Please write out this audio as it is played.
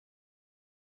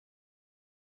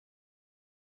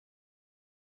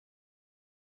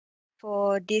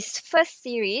For this first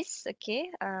series,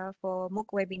 for MOOC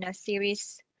webinar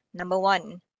series number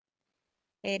 1,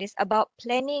 it is about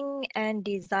planning and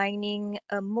designing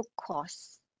a MOOC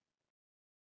course.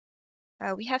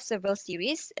 We have several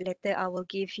series. Later, I will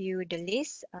give you the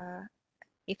list.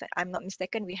 If I'm not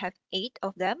mistaken, we have 8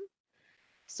 of them.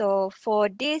 So for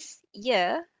this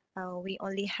year, we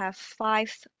only have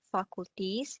 5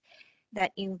 faculties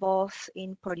that involve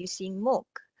in producing MOOC.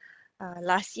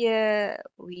 Last year,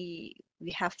 we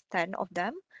have 10 of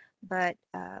them, but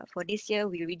for this year,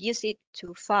 we reduce it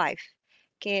to 5.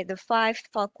 Okay, the 5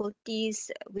 faculties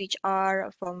which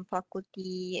are from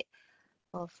Faculty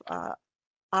of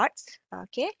Arts,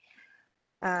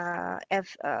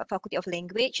 Faculty of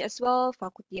Language as well,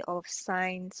 Faculty of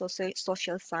Science,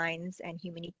 Social Science and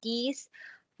Humanities,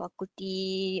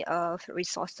 Faculty of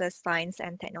Resources Science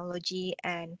and Technology,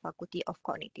 and Faculty of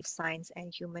Cognitive Science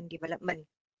and Human Development.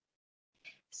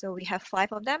 So we have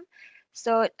 5 of them.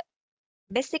 So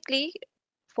basically,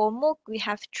 for MOOC, we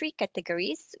have 3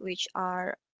 categories, which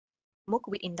are MOOC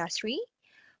with industry,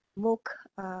 MOOC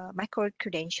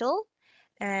micro-credential,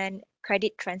 and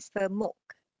credit transfer MOOC.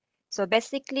 So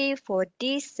basically, for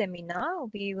this seminar,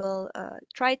 we will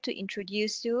try to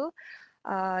introduce you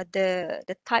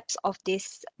the types of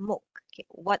this MOOC. Okay,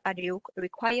 what are the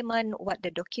requirements, what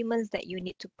the documents that you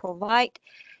need to provide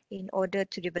in order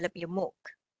to develop your MOOC.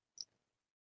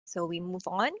 So we move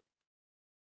on.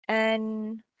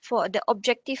 And for the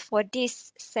objective for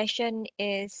this session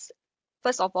is,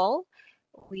 first of all,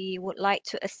 we would like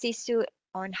to assist you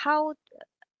on how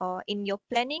in your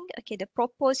planning, the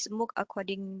proposed MOOC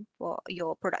according for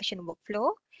your production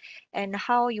workflow, and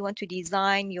how you want to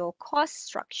design your course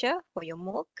structure for your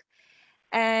MOOC.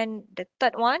 And the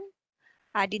third one,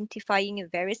 identifying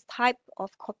various type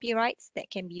of copyrights that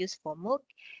can be used for MOOC.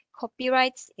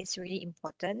 Copyrights is really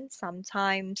important.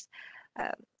 Sometimes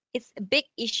it's a big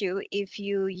issue if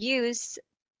you use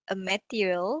a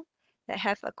material that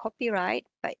have a copyright,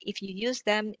 but if you use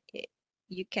them,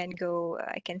 you can go,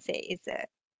 I can say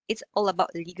it's all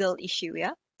about legal issue,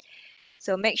 yeah?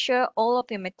 So make sure all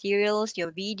of your materials,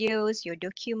 your videos, your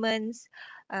documents,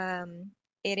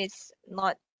 it is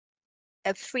not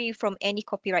free from any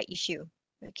copyright issue.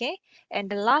 Okay, and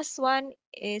the last one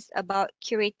is about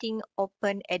curating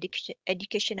open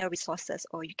educational resources,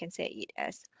 or you can say it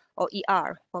as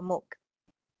OER for MOOC.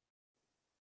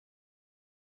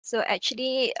 So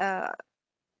actually,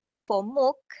 for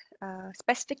MOOC,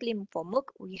 specifically for MOOC,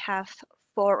 we have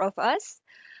 4 of us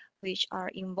which are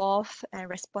involved and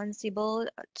responsible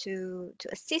to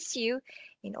assist you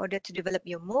in order to develop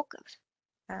your MOOC.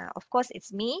 Of course,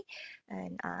 it's me,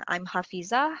 and I'm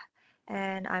Hafizah,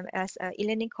 and I'm as an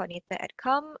e-learning coordinator at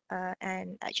COM,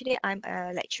 and actually I'm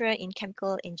a lecturer in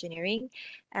chemical engineering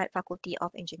at Faculty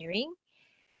of Engineering.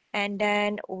 And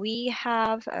then we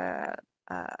have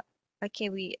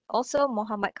we also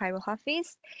Muhammad Khairol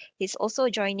Hafiz. He's also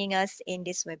joining us in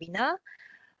this webinar.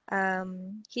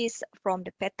 He's from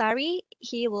the Petari.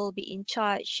 He will be in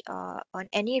charge on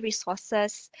any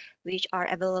resources which are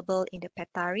available in the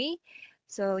Petari.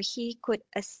 So he could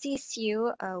assist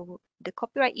you the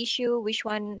copyright issue, which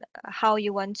one, how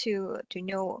you want to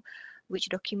know which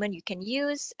document you can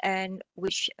use and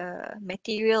which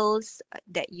materials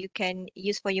that you can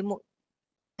use for your MOOC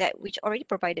that which already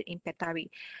provided in Petari.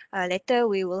 Later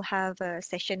we will have a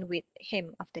session with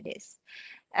him after this.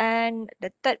 And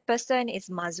the third person is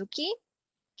Mazuki,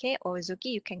 okay, or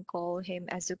Zuki, you can call him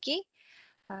as Zuki.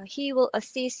 He will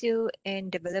assist you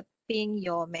in developing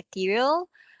your material.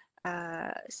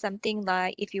 Something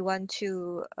like if you want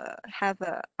to have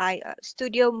a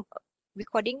studio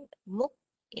recording MOOC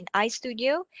in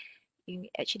iStudio,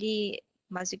 actually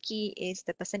Mazuki is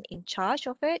the person in charge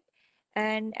of it.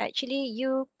 And actually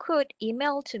you could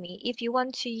email to me if you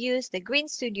want to use the Green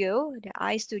Studio, the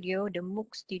iStudio, the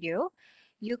MOOC Studio,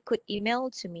 you could email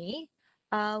to me.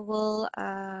 I will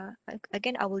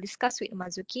again I will discuss with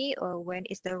Mazuki when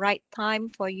is the right time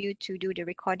for you to do the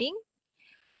recording.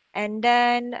 And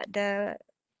then the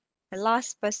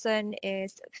last person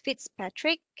is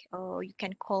Fitzpatrick, or you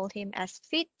can call him as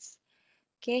Fitz.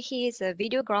 Okay, he is a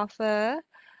videographer.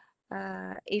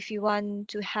 If you want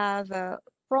to have a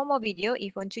promo video, if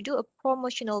you want to do a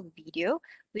promotional video,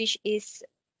 which is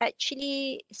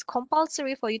actually it's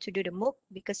compulsory for you to do the MOOC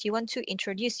because you want to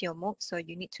introduce your MOOC, so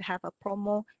you need to have a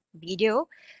promo video.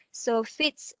 So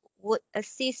Fitz would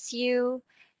assist you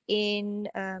in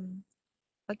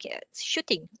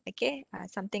shooting,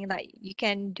 something like you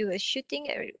can do a shooting,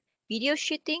 a video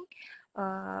shooting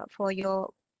for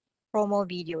your promo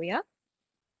video, yeah?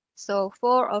 So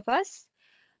 4 of us.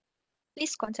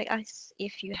 Please contact us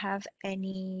if you have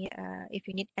any, if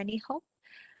you need any help.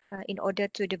 in order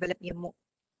to develop your MOOC.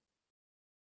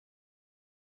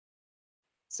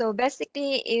 So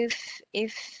basically,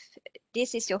 if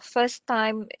this is your first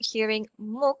time hearing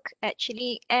MOOC,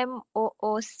 actually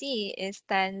MOOC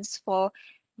stands for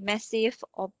Massive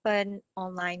Open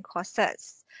Online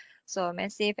Courses. So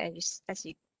massive, as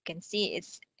you can see,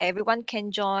 it's everyone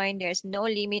can join. There's no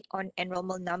limit on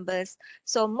enrollment numbers.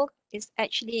 So MOOC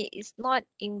is not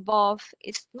involved.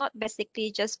 It's not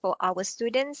basically just for our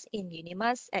students in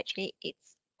UNIMAS. Actually,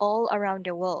 it's all around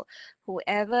the world.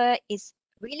 Whoever is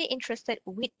really interested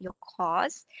with your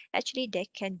course, actually they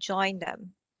can join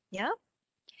them. Yeah.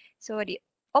 So the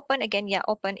open again, yeah,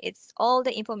 open. It's all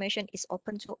the information is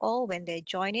open to all. When they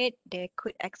join it, they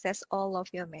could access all of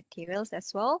your materials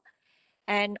as well.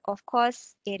 And of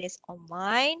course, it is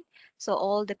online. So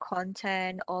all the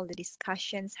content, all the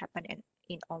discussions happen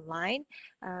in online.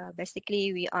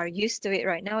 Basically, we are used to it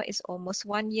right now. It's almost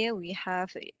 1 year. We have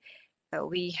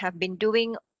been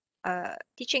doing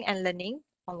teaching and learning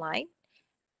online.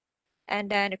 And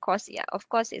then, of course, yeah, of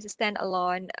course, it's a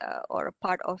standalone or a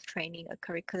part of training a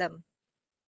curriculum.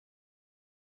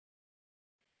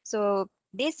 So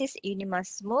this is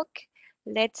UNIMAS MOOC.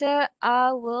 Later,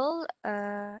 I will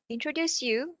introduce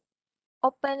you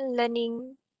open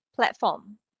learning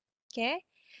platform. Okay,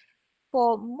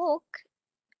 for MOOC,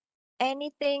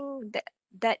 anything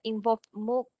that involves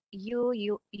MOOC,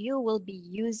 you will be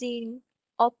using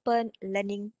open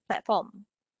learning platform.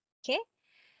 Okay.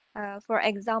 For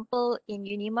example, in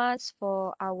UNIMAS,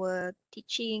 for our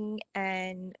teaching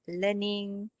and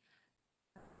learning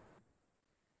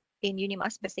in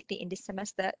UNIMAS, basically in this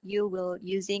semester, you will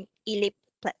using ELIP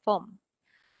platform.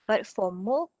 But for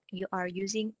MOOC, you are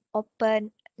using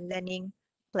open learning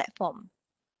platform.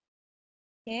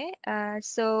 Okay,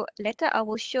 so later I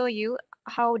will show you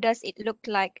how does it look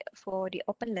like for the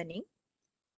open learning.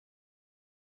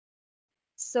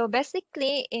 So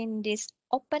basically in this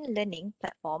open learning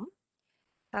platform,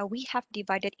 we have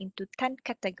divided into 10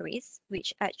 categories,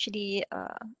 which actually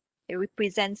it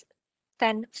represents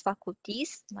 10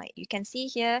 faculties. Like you can see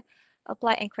here,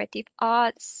 applied and creative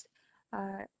arts,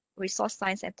 uh, resource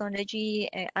science and technology,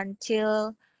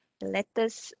 until the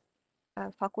latest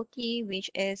faculty, which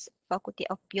is Faculty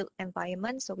of Built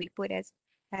Environment. So we put as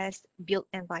built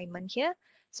environment here.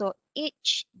 So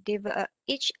each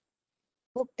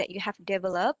book that you have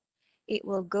developed, it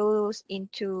will goes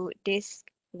into this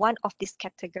one of this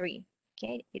category.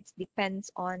 Okay, it depends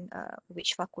on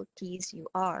which faculties you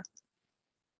are.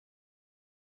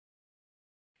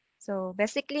 So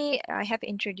basically, I have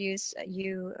introduced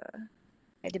you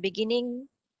at the beginning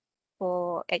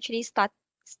for actually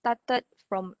started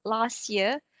from last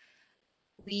year.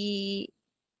 We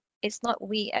It's not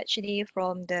we actually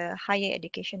from the higher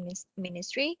education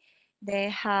ministry. They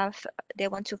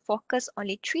want to focus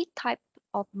only three type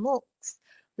of MOOCs,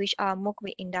 which are MOOC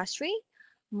with industry,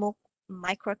 MOOC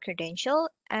micro credential,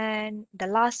 and the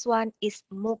last one is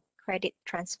MOOC credit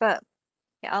transfer.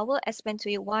 Yeah, I will explain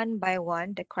to you one by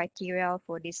one the criteria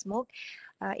for this MOOC.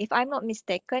 If I'm not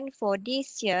mistaken, for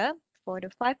this year, for the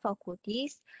 5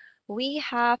 faculties, we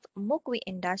have MOOC with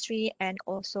industry and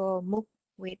also MOOC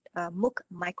with MOOC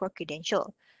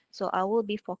micro-credential. So I will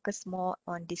be focused more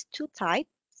on these two types.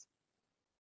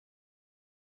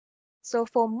 So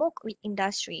for MOOC with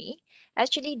industry,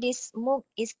 actually this MOOC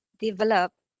is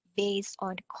developed based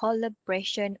on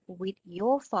collaboration with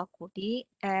your faculty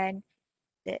and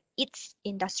its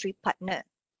industry partner.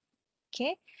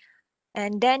 Okay.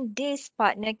 And then this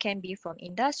partner can be from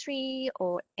industry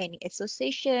or any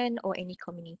association or any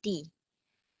community.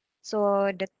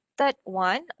 So the third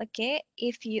one, okay,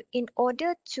 if you, in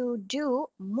order to do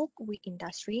MOOC with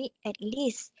industry, at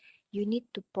least you need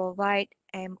to provide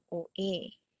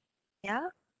MOA,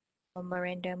 yeah,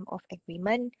 Memorandum of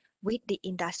Agreement with the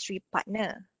industry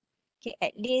partner. Okay,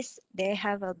 at least they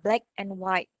have a black and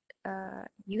white.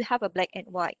 You have a black and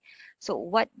white. So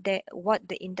what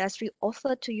the industry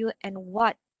offer to you and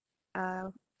what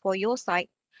for your side,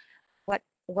 what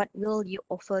will you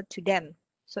offer to them?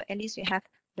 So at least you have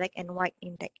black and white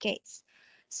in that case.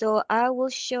 So I will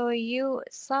show you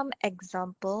some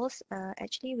examples.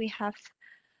 Actually, we have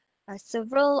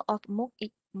several of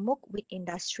MOOC with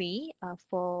industry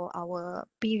for our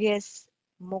previous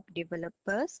MOOC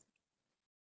developers.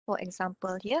 For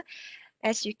example, here,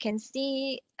 as you can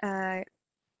see,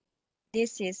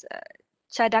 this is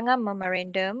cadangan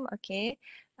memorandum, okay,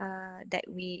 that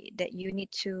you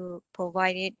need to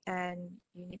provide it and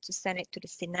you need to send it to the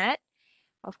Senate.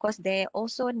 Of course, they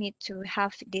also need to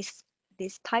have this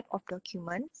type of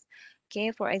documents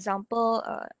Okay, for example,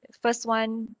 first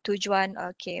one, tujuan,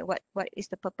 okay, what is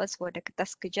the purpose for the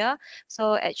kertas kerja?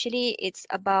 So actually it's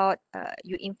about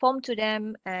you inform to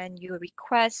them and you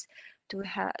request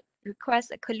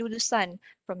a kelulusan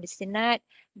from the Senate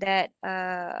that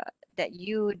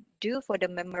you do for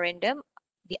the memorandum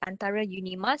di antara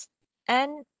UNIMAS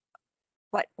and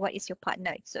what is your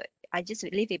partner? So I just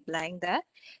leave it blank there.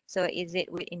 So is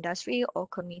it with industry or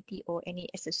community or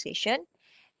any association?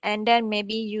 And then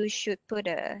maybe you should put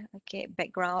a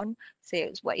background, say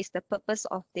what is the purpose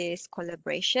of this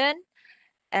collaboration.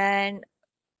 And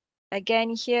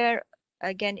again here,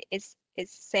 again it's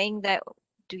saying that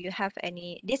do you have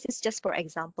any, this is just for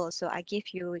example, so I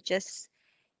give you just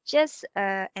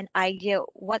an idea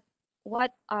what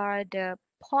are the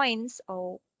points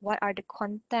or what are the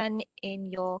content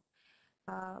in your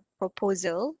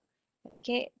proposal,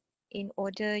 okay, in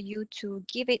order you to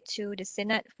give it to the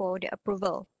Senate for the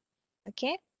approval.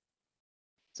 Okay,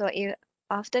 so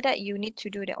after that you need to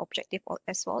do the objective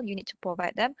as well. You need to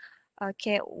provide them,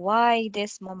 okay, why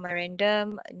this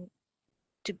memorandum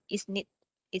is need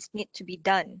to be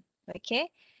done. Okay,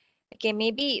 okay,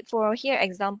 maybe for here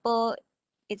example,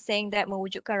 it's saying that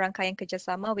mewujudkan rangkaian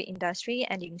kerjasama with industry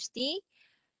and university.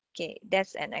 Okay,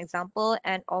 that's an example.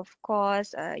 And of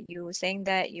course, you saying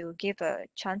that you give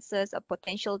chances, a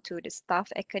potential to the staff,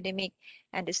 academic,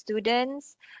 and the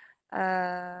students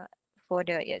uh, for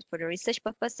the research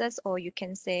purposes, or you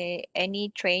can say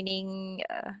any training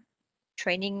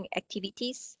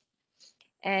activities.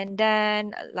 And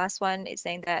then last one is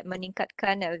saying that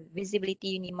meningkatkan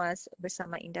visibility UNIMAS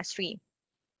bersama industri.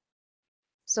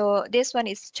 So this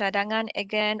one is cadangan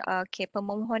again. Okay,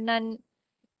 pemohonan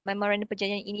memorandum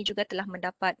perjanjian ini juga telah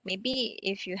mendapat, maybe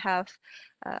if you have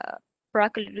uh,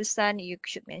 prakelulusan, you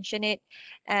should mention it.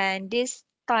 And this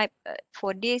type,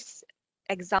 for this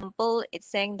example,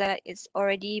 it's saying that it's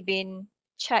already been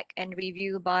checked and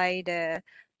reviewed by the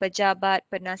pejabat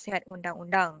penasihat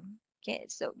undang-undang. Okay,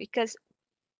 so because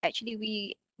actually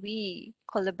we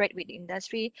collaborate with the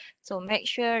industry, so make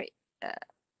sure uh,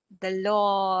 the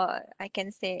law, I can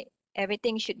say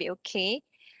everything should be okay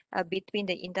between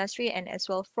the industry and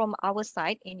as well from our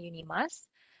side in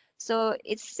UNIMAS. So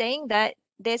it's saying that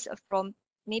there's from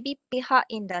maybe pihak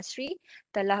industri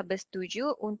telah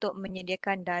bersetuju untuk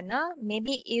menyediakan dana.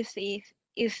 Maybe if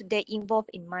they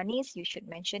involve in monies, you should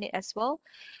mention it as well.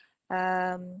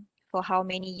 For how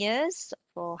many years,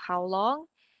 for how long,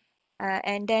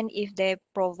 and then if they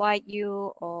provide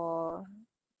you or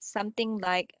something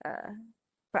like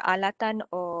peralatan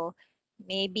or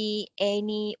maybe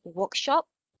any workshop,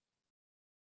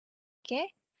 okay,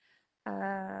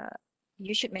 uh,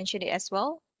 you should mention it as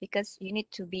well because you need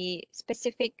to be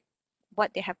specific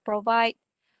what they have provide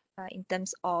in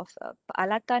terms of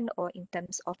peralatan or in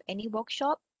terms of any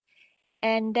workshop.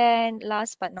 And then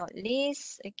last but not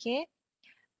least, okay,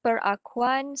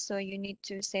 perakuan. So you need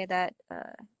to say that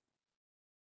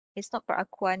it's not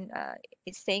perakuan.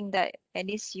 It's saying that at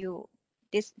least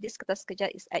this kertas kerja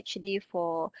is actually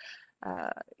for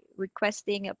uh,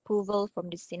 requesting approval from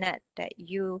the Senate that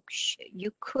you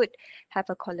could have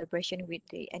a collaboration with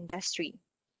the industry.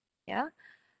 Yeah.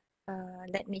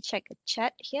 Let me check a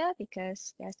chat here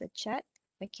because there's a chat.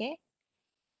 Okay.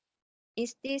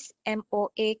 Is this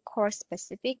MOA course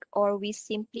specific or we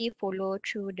simply follow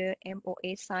through the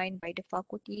MOA signed by the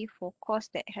faculty for course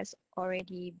that has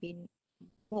already been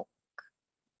MOOC?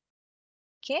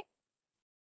 Okay.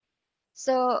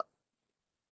 So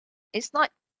it's not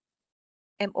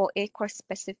MOA course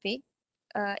specific.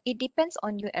 It depends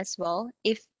on you as well.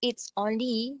 If it's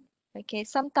only, okay,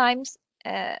 sometimes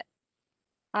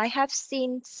I have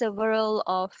seen several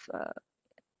of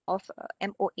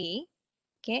MOA.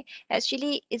 Okay,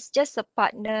 actually, it's just a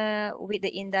partner with the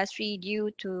industry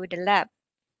due to the lab.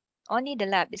 Only the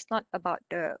lab. It's not about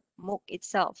the MOOC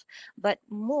itself. But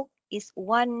MOOC is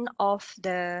one of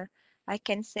the, I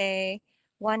can say,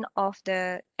 one of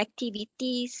the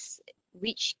activities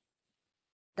which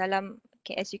dalam,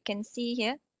 okay, as you can see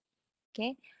here,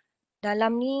 okay,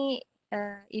 dalam ni,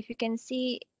 if you can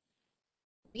see,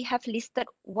 we have listed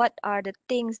what are the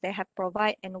things they have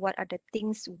provide and what are the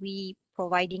things we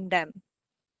providing them.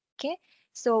 Okay,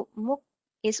 so MOOC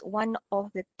is one of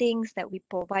the things that we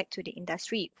provide to the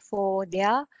industry for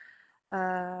their,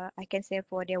 I can say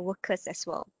for their workers as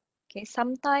well. Okay,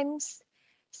 sometimes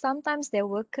their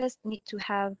workers need to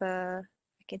have I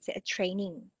can say a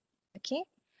training. Okay,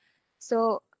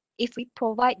 so if we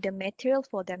provide the material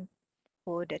for them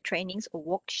for the trainings or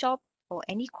workshop or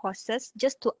any courses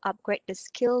just to upgrade the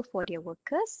skill for their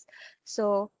workers.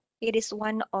 So it is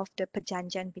one of the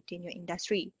perjanjian between your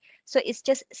industry. So it's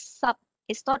just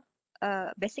it's not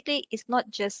basically it's not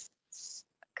just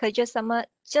kerjasama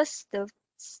just the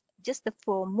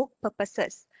for MOOC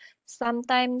purposes.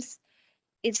 Sometimes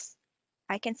it's,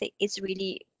 I can say it's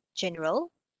really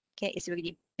general. Okay, it's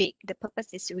really big. The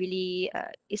purpose is really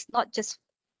it's not just,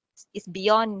 it's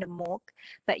beyond the MOOC,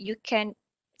 but you can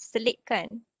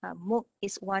selitkan MOOC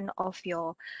is one of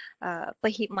your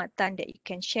perkhidmatan that you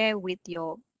can share with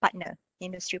your partner,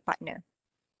 industry partner.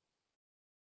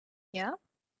 Yeah.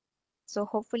 So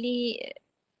hopefully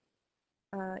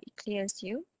it clears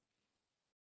you.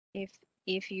 If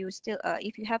if you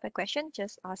have a question,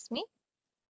 just ask me.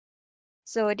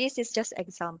 So this is just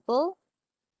example.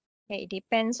 Okay, it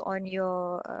depends on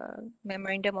your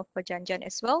memorandum of perjanjian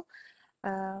as well.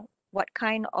 What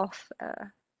kind of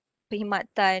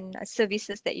perkhidmatan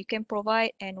services that you can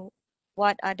provide, and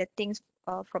what are the things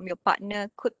from your partner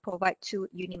could provide to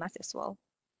UNIMAS as well.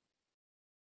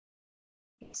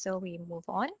 Okay, so we move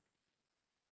on.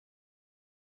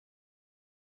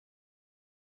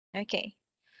 Okay,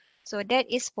 so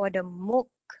that is for the MOOC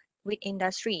with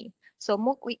industry. So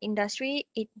MOOC with industry,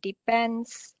 it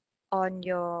depends on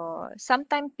your,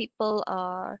 sometimes people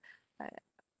are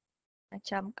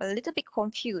macam a little bit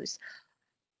confused.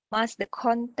 Must the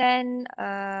content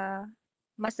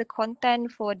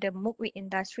for the MOOC with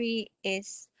industry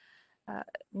is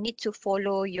need to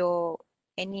follow your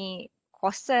any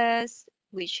courses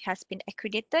which has been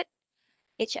accredited?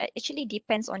 It actually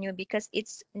depends on you, because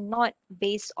it's not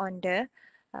based on the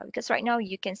because right now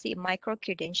you can see micro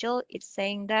credential, it's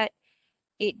saying that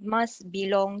it must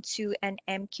belong to an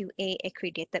MQA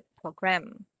accredited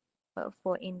program.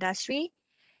 For industry,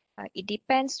 it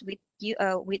depends with you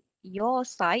with your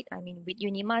side, I mean with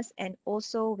UNIMAS, and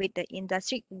also with the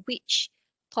industry, which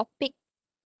topic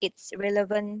it's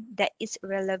relevant, that is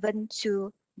relevant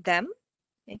to them.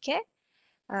 Okay,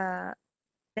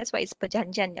 that's why it's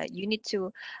perjanjian. You need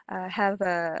to have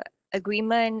a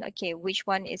agreement, okay, which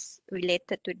one is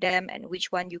related to them and which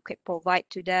one you could provide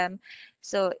to them.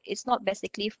 So it's not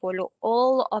basically follow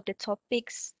all of the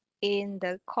topics in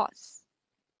the course.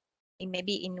 It may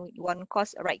be in one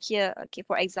course right here. Okay,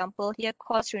 for example, here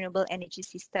course renewable energy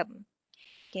system.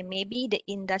 Okay, maybe the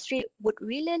industry would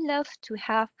really love to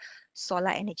have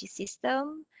solar energy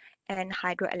system and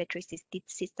hydroelectricity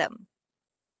system.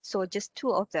 So just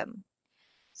two of them.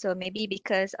 So maybe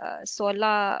because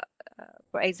solar,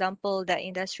 for example, the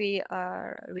industry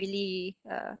are really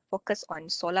focused on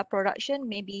solar production,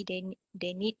 maybe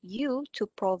they need you to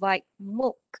provide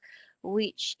MOOC,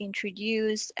 which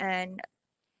introduce and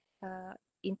uh,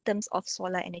 in terms of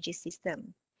solar energy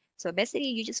system. So basically,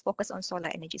 you just focus on solar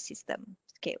energy system.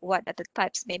 Okay, what are the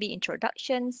types? Maybe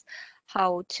introductions,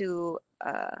 how to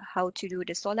do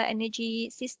the solar energy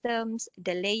systems,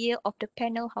 the layer of the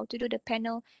panel, how to do the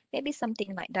panel, maybe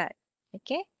something like that.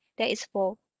 Okay, that is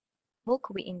for book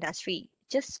with industry.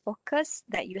 Just focus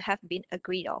that you have been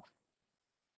agreed of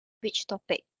which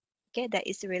topic. Okay, that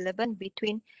is relevant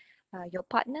between your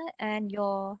partner and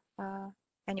your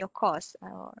course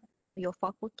or your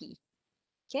faculty.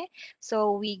 Okay,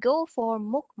 so we go for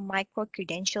MOOC micro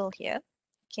credential here.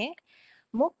 Okay,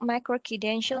 MOOC micro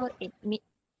credential,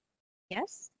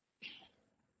 yes.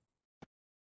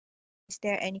 Is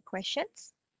there any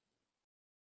questions?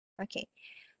 Okay,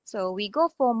 so we go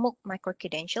for MOOC micro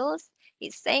credentials.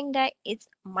 It's saying that it's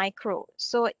micro,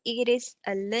 so it is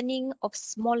a learning of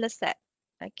smaller set,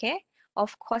 okay,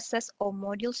 of courses or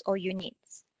modules or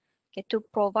units, okay, to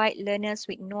provide learners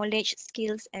with knowledge,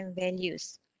 skills, and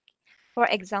values. For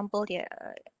example, here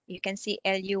you can see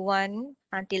LU1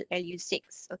 until LU6.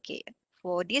 Okay,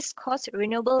 for this course,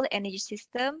 renewable energy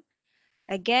system,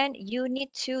 again, you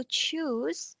need to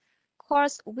choose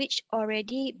course which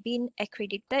already been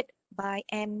accredited by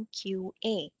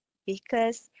MQA,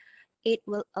 because it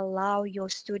will allow your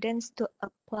students to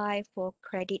apply for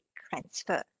credit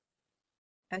transfer.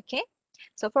 Okay,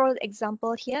 so for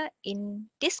example here in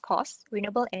this course,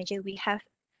 renewable energy, we have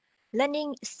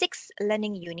learning 6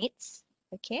 learning units.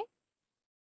 Okay.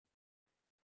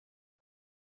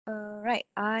 Right,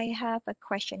 I have a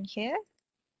question here.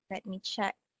 Let me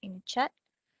check in the chat.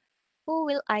 Who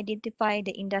will identify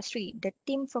the industry? The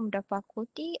team from the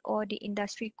faculty or the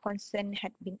industry concern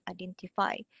had been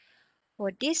identified?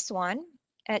 For this one,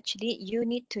 actually, you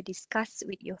need to discuss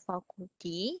with your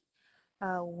faculty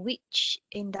which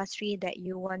industry that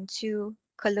you want to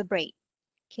collaborate.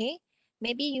 Okay,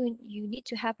 maybe you need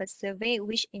to have a survey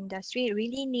which industry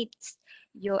really needs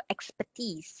your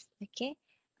expertise. Okay,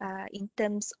 in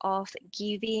terms of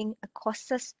giving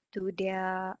courses to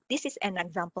their, this is an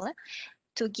example,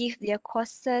 to give their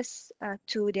courses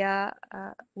to their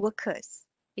workers,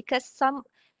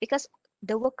 because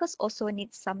the workers also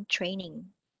need some training,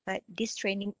 but this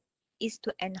training is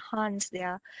to enhance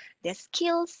their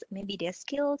skills, maybe their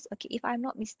skills. Okay, if I'm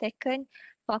not mistaken,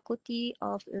 Faculty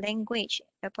of Language,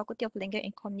 Faculty of Language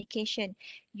and Communication,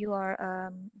 you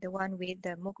are the one with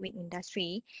the MOOC with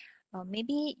industry.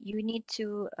 Maybe you need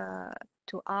to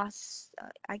ask,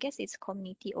 I guess it's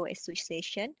community or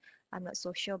association. I'm not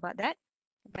so sure about that,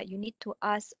 but you need to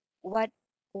ask what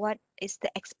is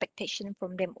the expectation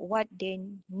from them, what they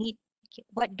need,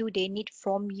 what do they need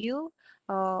from you,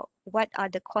 what are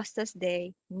the costs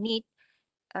they need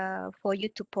for you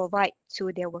to provide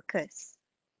to their workers.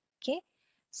 Okay,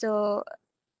 so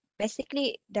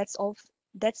basically that's all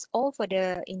for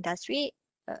the industry.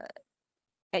 uh,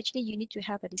 Actually you need to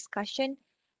have a discussion.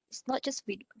 It's not just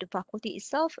with the faculty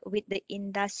itself, with the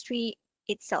industry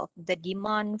itself, the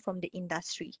demand from the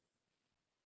industry.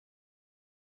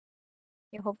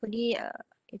 Okay, hopefully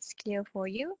it's clear for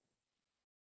you.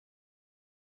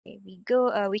 Okay,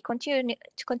 we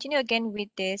continue again with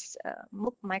this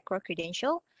MOOC micro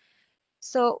credential.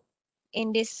 So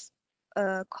in this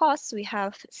course, we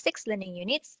have 6 learning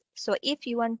units. So if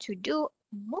you want to do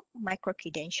MOOC micro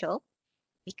credential,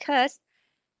 because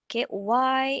okay,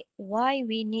 why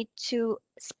we need to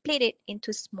split it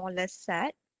into smaller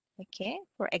set. Okay,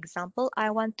 for example,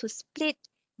 I want to split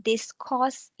this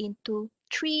course into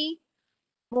 3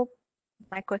 MOOC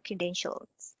micro credentials.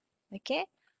 Okay,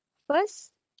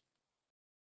 first,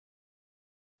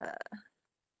 uh,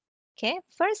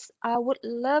 first, I would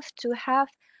love to have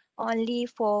only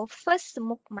for first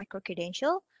MOOC micro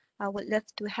credential. I would love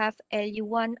to have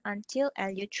LU1 until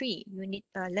LU3,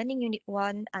 learning unit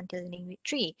 1 until learning unit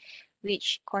 3,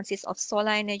 which consists of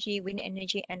solar energy, wind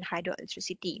energy, and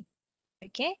hydroelectricity.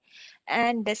 Okay,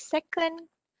 and the second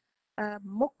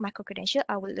MOOC micro credential,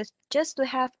 I would love just to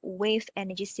have wave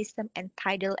energy system and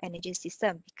tidal energy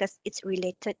system because it's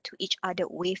related to each other,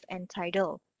 wave and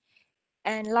tidal.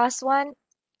 And last one,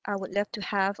 I would love to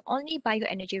have only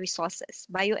bioenergy resources.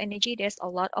 Bioenergy, there's a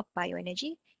lot of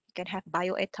bioenergy. You can have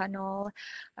bioethanol,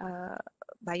 uh,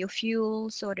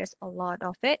 biofuel, so there's a lot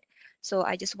of it. So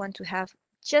I just want to have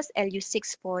just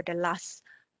LU6 for the last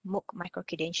MOOC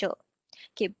micro-credential.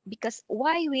 Okay, because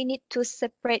why we need to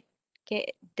separate,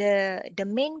 okay, the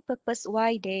main purpose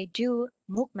why they do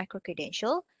MOOC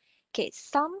micro-credential, okay,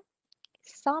 some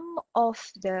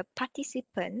of the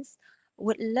participants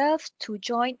would love to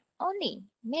join only,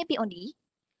 maybe only,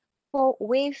 for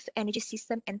wave energy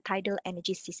system and tidal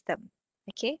energy system.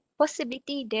 Okay,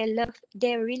 possibility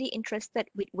they're really interested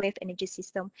with wave energy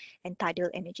system and tidal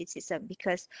energy system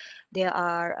because they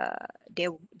are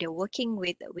they're working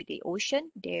with the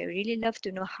ocean. They really love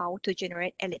to know how to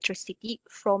generate electricity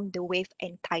from the wave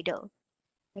and tidal.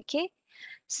 Okay,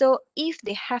 so if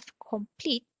they have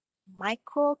complete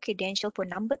micro credential for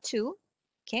number 2,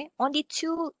 okay, only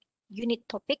 2 unit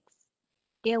topics,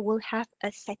 they will have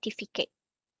a certificate.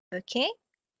 Okay,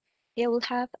 they will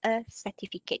have a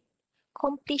certificate,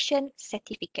 completion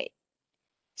certificate.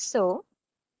 So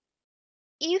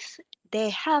if they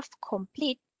have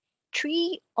complete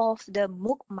 3 of the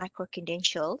MOOC micro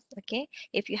credentials, okay,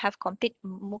 if you have complete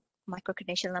MOOC micro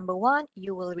credential number 1,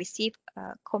 you will receive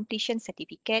a completion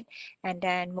certificate, and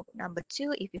then MOOC number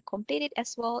 2, if you complete it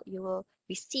as well, you will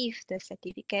receive the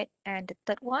certificate, and the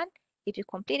third one, if you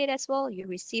complete it as well, you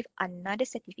receive another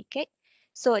certificate.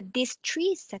 So these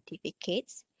 3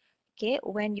 certificates, okay,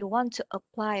 when you want to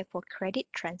apply for credit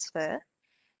transfer,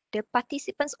 the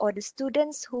participants or the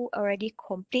students who already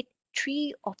complete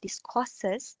 3 of these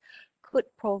courses could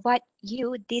provide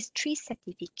you these 3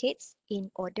 certificates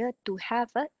in order to have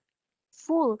a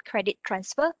full credit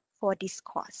transfer for this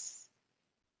course.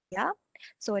 Yeah,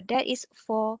 so that is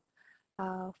for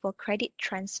credit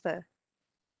transfer.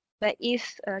 But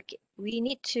if we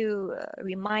need to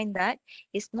remind that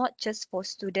it's not just for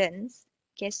students.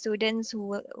 Okay, students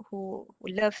who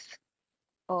love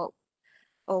or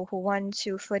who want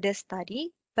to further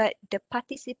study, but the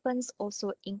participants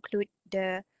also include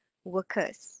the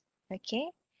workers. Okay,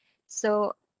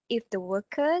 so if the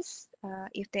workers,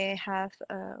 if they have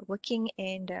working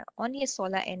in the only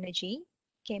solar energy,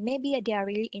 okay, maybe they are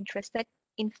really interested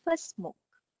in first MOOC.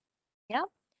 Yeah,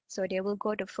 so they will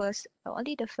go the first,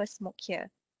 only the first MOOC here,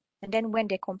 and then when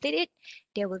they complete it,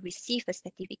 they will receive a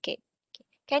certificate.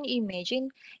 Can you imagine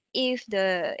if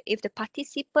the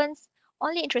participants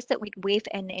only interested with wave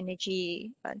and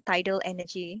energy, tidal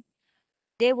energy,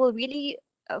 they will really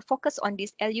focus on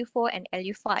this LU4 and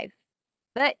LU5,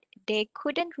 but they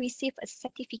couldn't receive a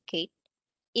certificate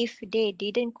if they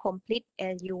didn't complete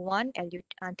LU1, LU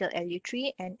until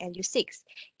LU3 and LU6.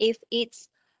 If it's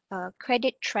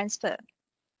credit transfer,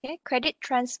 okay, credit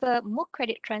transfer, MOOC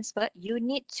credit transfer, you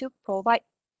need to provide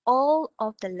all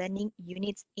of the learning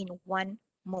units in one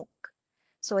MOOC.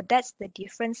 So that's the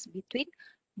difference between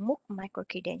MOOC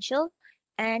microcredential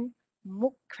and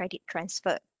MOOC credit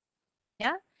transfer.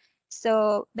 Yeah.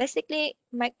 So basically,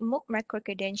 MOOC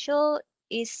microcredential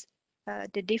is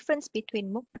the difference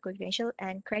between MOOC microcredential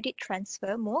and credit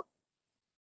transfer MOOC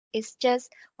is just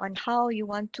on how you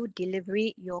want to deliver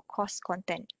your course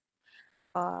content.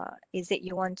 Is it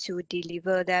you want to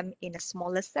deliver them in a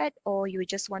smaller set, or you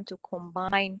just want to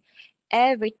combine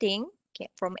everything, okay,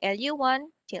 from LU1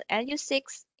 till LU6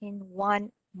 in one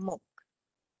MOOC?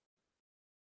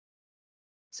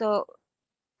 So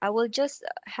I will just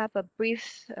have a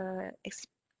brief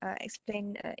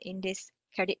explain in this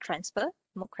credit transfer,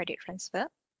 MOOC credit transfer.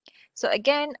 So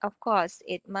again, of course,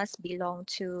 it must belong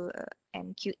to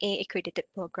MQA accredited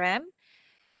program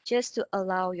just to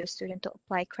allow your student to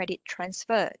apply credit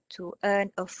transfer to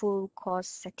earn a full course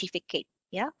certificate.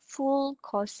 Yeah, full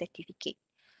course certificate.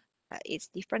 It's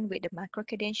different with the micro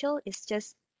credential. It's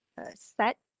just a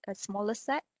set, a smaller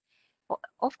set.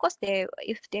 Of course,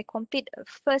 if they complete a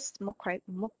first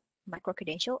MOOC micro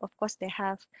credential, of course they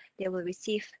will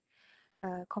receive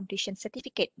a completion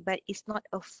certificate, but it's not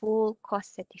a full course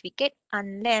certificate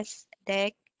unless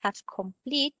they have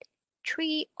complete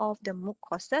 3 of the MOOC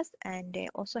courses, and they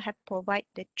also have provide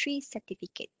the 3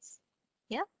 certificates.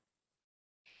 Yeah.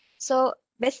 So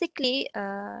basically,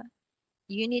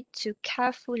 you need to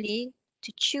carefully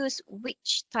to choose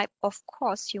which type of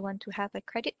course you want to have a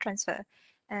credit transfer,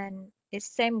 and the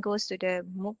same goes to the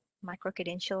MOOC micro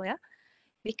credential. Yeah.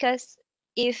 Because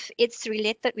if it's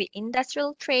related with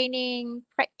industrial training,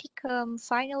 practicum,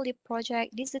 final year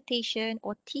project, dissertation,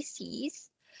 or thesis,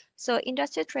 so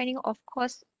industrial training, of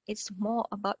course, it's more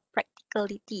about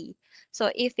practicality.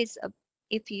 So if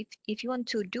you want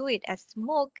to do it as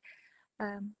MOOC,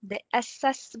 the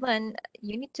assessment,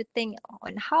 you need to think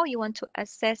on how you want to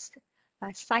assess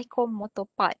psychomotor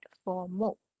part for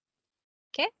MOOC.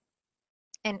 Okay.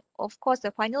 And of course,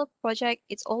 the final project,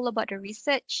 it's all about the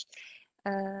research.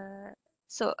 Uh,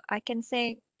 so I can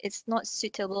say it's not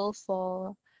suitable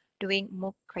for doing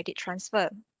MOOC credit transfer.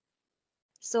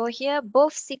 So here,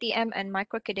 both CTM and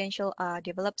microcredential are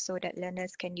developed so that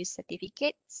learners can use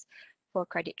certificates for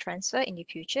credit transfer in the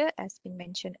future, as been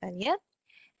mentioned earlier.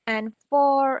 And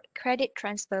for credit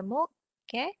transfer MOOC,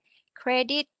 okay,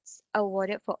 credits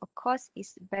awarded for a course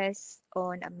is based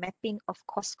on a mapping of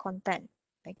course content.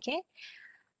 Okay,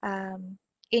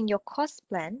 in your course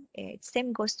plan,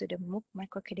 same goes to the MOOC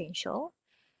microcredential.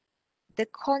 The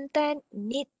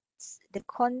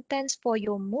contents for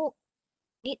your MOOC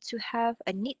need to have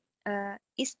a need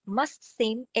is must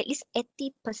same at least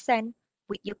 80%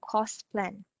 with your course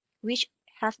plan, which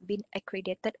have been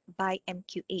accredited by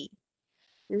MQA.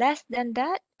 Less than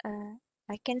that,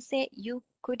 I can say you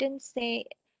couldn't say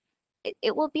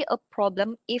it will be a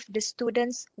problem if the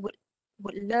students would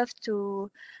love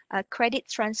to credit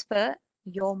transfer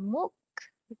your MOOC,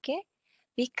 okay,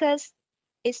 because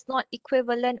it's not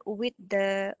equivalent with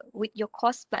your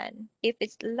course plan. If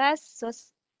it's less, so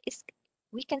it's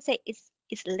we can say it's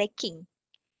lacking.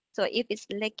 So if it's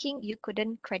lacking, you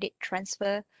couldn't credit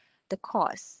transfer the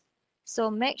course. So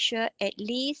make sure at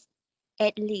least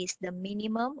the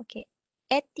minimum, okay,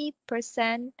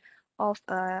 80% of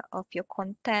your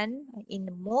content in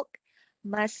the MOOC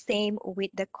must same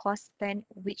with the course plan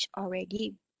which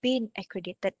already been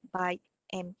accredited by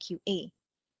MQA.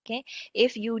 Okay,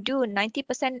 if you do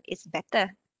 90% is better.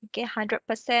 Okay,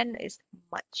 100% is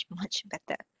much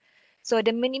better. So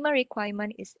the minimum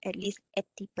requirement is at least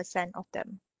 80% of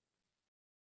them.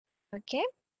 Okay,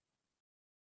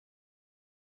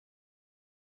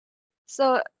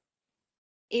 so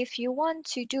if you want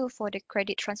to do for the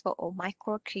credit transfer or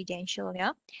micro credential,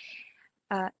 yeah,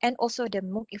 and also the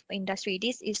MOOC industry,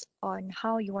 this is on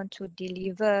how you want to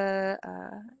deliver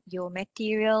your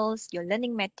materials, your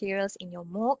learning materials in your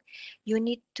MOOC. You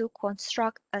need to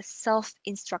construct a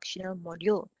self-instructional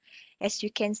module. As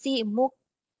you can see, MOOC,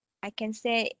 I can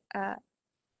say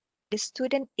the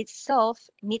student itself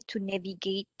need to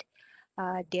navigate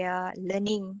their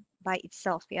learning by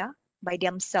itself, yeah, by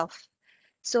themselves.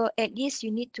 So at least you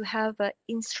need to have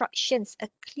instructions, a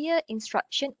clear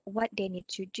instruction, what they need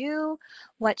to do,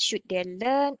 what should they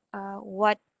learn,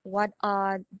 what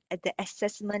are the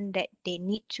assessment that they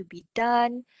need to be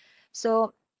done.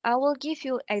 So I will give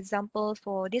you example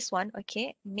for this one,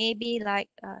 okay? Maybe like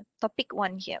topic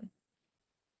 1 here,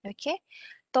 okay?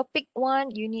 Topic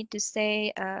 1, you need to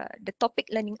say the topic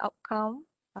learning outcome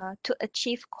to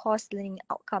achieve course learning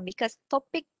outcome, because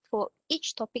topic for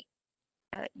each topic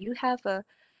you have a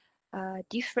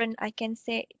different, I can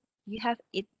say you have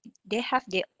it, they have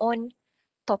their own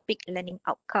topic learning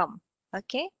outcome.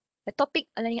 Okay, the topic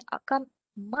learning outcome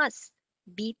must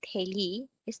be tally.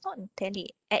 It's not tally.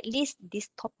 At least this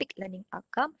topic learning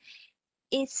outcome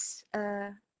is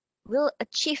will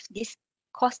achieve this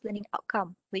course learning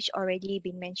outcome, which already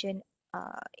been mentioned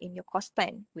in your course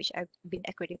plan, which have been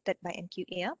accredited by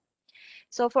NQA.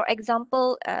 So for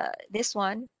example, this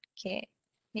one, okay,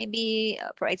 maybe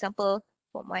for example,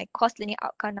 for my course learning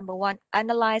outcome number 1,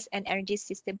 analyze an energy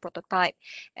system prototype,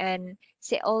 and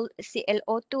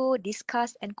CLO2,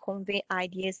 discuss and convey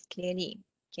ideas clearly.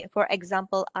 Okay, for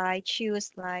example, I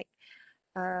choose like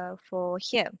for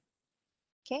here,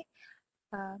 okay,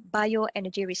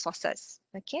 bioenergy resources.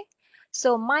 Okay,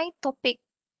 so my topic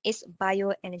is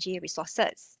bioenergy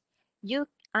resources. You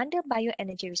under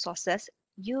bioenergy resources,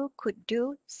 you could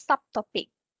do subtopic.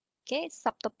 Okay,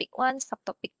 subtopic 1,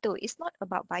 subtopic 2. It's not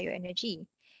about bioenergy.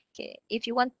 Okay, if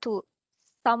you want to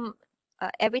sum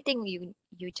everything, you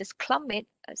just clump it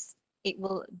as it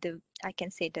will I can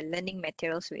say the learning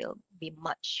materials will be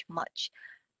much.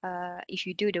 If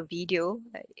you do the video,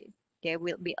 there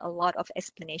will be a lot of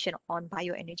explanation on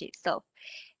bioenergy itself.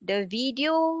 The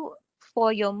video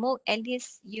for your MOOC, at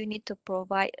least you need to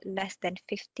provide less than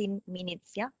 15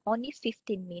 minutes, yeah? Only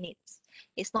 15 minutes.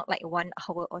 It's not like 1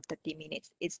 hour or 30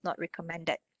 minutes. It's not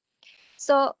recommended.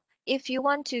 So if you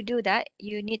want to do that,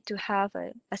 you need to have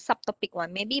a subtopic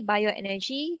one. Maybe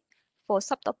bioenergy. For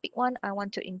subtopic 1, I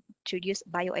want to introduce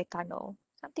bioethanol,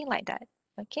 something like that.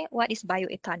 Okay, what is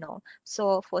bioethanol?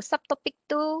 So for subtopic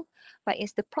 2, what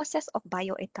is the process of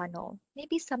bioethanol?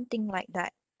 Maybe something like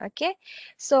that. Okay,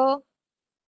 so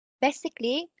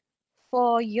basically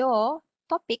for your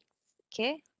topic,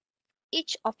 okay,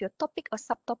 each of your topic or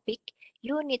subtopic,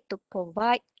 you need to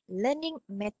provide learning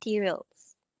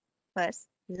materials. First,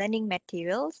 learning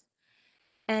materials,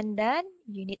 and then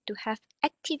you need to have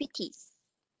activities.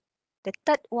 The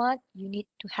third one, you need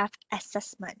to have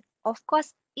assessment. Of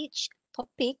course, each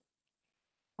topic,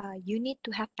 you need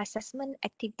to have assessment,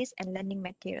 activities, and learning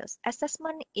materials.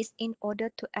 Assessment is in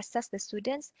order to assess the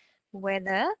students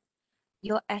whether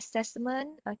your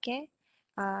assessment, okay,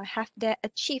 have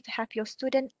your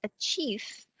student achieve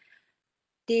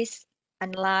this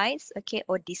analyze, okay,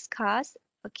 or discuss.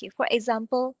 Okay, for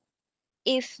example,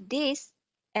 if this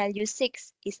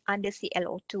LU6 is under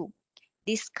CLO2,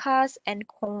 discuss and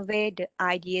convey the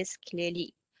ideas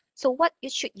clearly. So what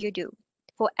should you do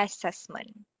for assessment?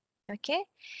 Okay,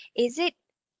 is it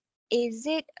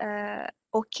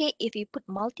okay if you put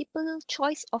multiple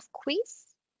choice of quiz?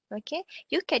 Okay,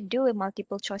 you can do a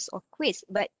multiple choice of quiz,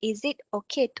 but is it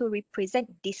okay to represent,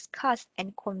 discuss,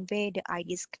 and convey the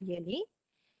ideas clearly?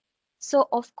 So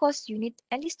of course you need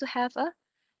at least to have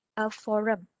a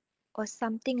forum or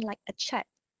something like a chat,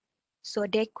 so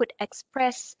they could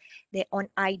express their own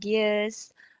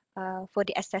ideas for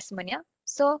the assessment. Yeah,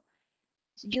 so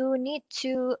you need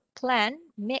to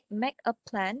make a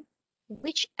plan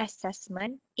which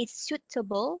assessment is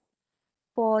suitable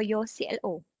for your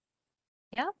CLO.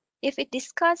 Yeah, if it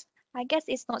discussed, I guess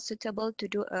it's not suitable to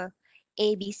do a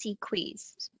ABC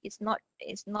quiz. It's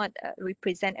not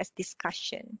represent as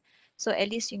discussion. So at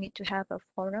least you need to have a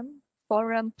forum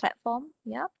platform.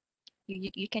 Yeah,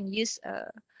 you can use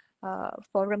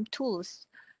forum tools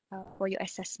for your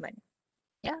assessment.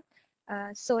 Yeah,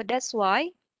 so that's why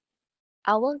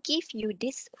I will give you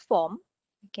this form.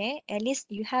 Okay, at least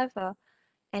you have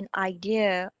an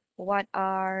idea what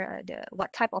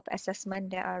type of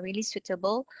assessment that are really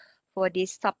suitable for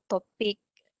this subtopic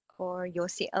or your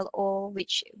CLO,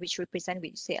 which represent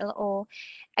with CLO.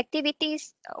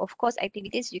 Activities, of course,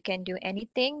 activities you can do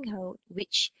anything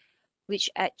which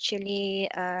actually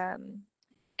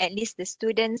at least the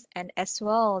students and as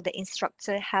well the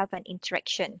instructor have an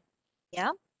interaction.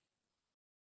 Yeah.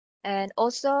 And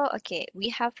also, okay,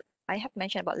 I have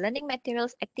mentioned about learning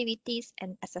materials, activities,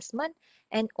 and assessment.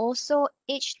 And also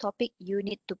each topic you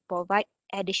need to provide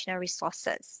additional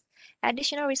resources.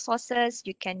 Additional resources,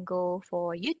 you can go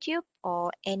for YouTube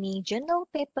or any journal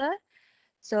paper.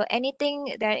 So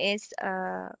anything that is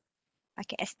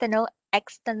okay,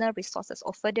 external resources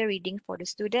or further reading for the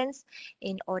students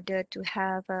in order to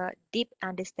have a deep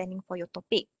understanding for your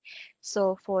topic.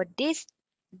 So for these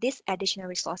additional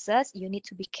resources, you need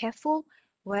to be careful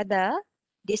whether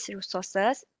these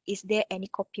resources, is there any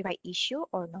copyright issue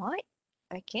or not?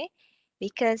 Okay,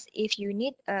 because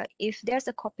if there's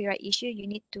a copyright issue, you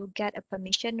need to get a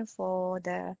permission for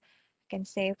the, I can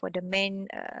say for the main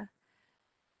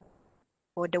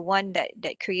or the one that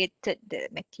created the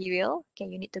material. Okay,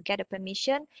 you need to get a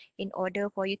permission in order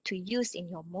for you to use in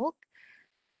your MOOC.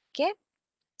 Okay,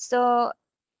 so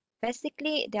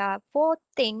basically there are 4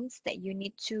 things that you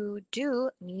need to do,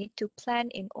 you need to plan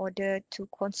in order to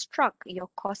construct your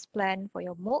course plan for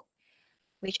your MOOC.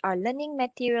 which are learning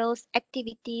materials,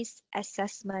 activities,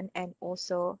 assessment, and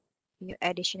also your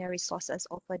additional resources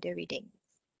or further reading.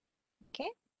 Okay.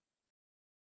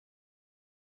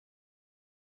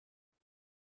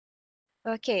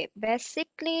 Okay,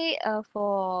 basically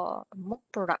for MOOC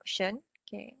production,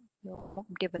 okay, your MOOC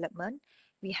development,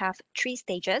 we have 3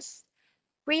 stages: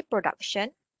 pre-production,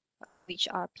 which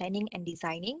are planning and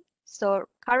designing. So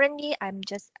currently, I'm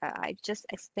just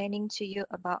explaining to you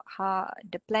about how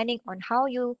the planning on how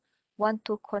you want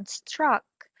to construct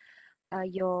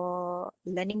your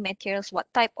learning materials, what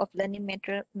type of learning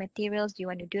materials you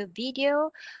want to do,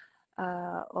 video,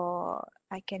 or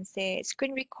I can say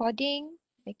screen recording,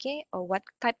 okay, or what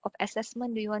type of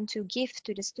assessment do you want to give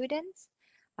to the students?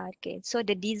 Okay, so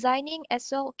the designing as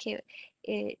well, okay,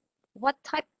 eh, what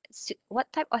type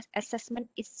of assessment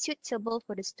is suitable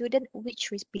for the student,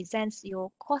 which represents your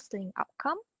course learning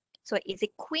outcome? So is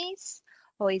it quiz,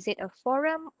 or is it a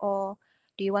forum, or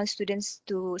do you want students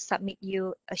to submit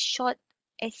you a short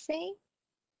essay?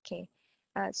 Okay,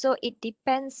 so it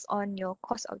depends on your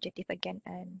course objective again,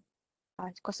 and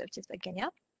course objectives again, yeah.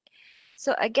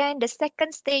 So again, the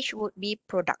second stage would be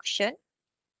production.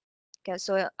 Okay,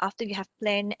 so after you have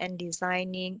planned and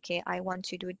designing, okay, I want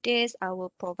to do this, I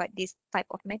will provide this type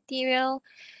of material.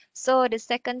 So the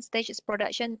second stage is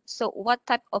production. So what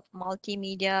type of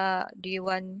multimedia do you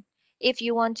want? If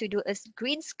you want to do a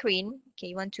green screen, okay,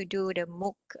 you want to do the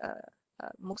MOOC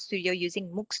Studio using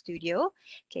MOOC Studio,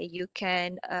 okay, you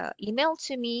can email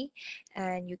to me,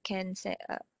 and you can say,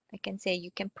 I can say you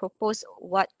can propose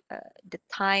what the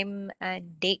time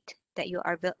and date that you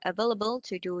are available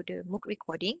to do the MOOC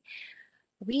recording.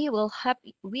 We will help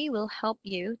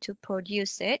you to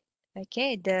produce it.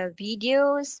 Okay, the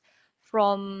videos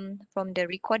from the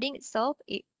recording itself,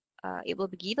 it will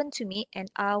be given to me,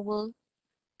 and I will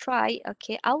try.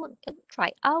 Okay, I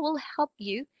will help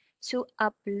you to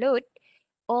upload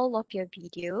all of your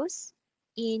videos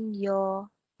in your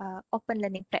open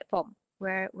learning platform,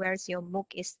 whereas your MOOC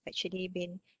is actually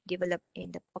been developed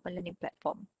in the open learning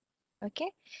platform.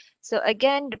 Okay, so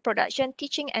again, the production,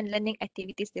 teaching and learning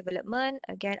activities development.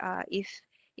 Again,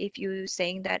 if you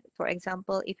saying that, for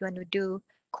example, if you want to do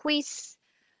quiz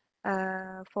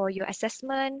for your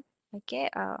assessment,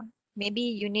 okay, maybe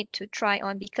you need to try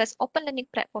on, because open learning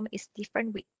platform is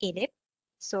different with ELIP.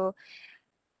 So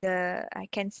I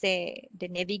can say the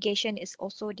navigation is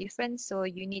also different. So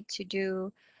you need to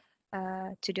do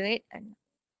it, and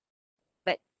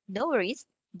but no worries.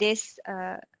 This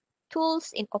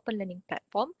tools in open learning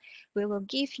platform, we will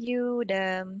give you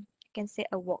you can say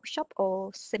a workshop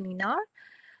or seminar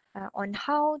on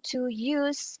how to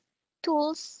use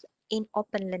tools in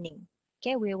open learning.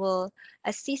 Okay, we will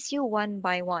assist you one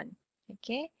by one.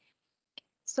 Okay,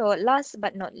 so last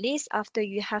but not least, after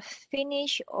you have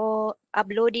finished or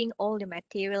uploading all the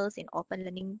materials in open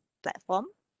learning platform,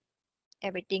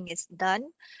 everything is done.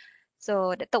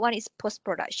 So the third one is post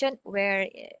production, where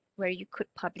you could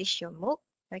publish your MOOC.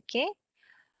 Okay,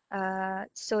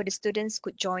 so the students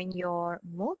could join your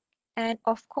MOOC. And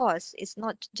of course, it's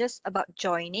not just about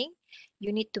joining.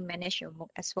 You need to manage your MOOC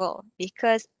as well,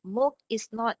 because MOOC is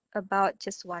not about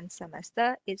just one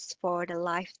semester, it's for the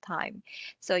lifetime.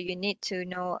 So you need to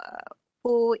know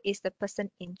who is the person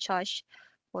in charge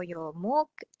for your MOOC.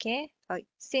 Okay,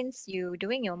 since you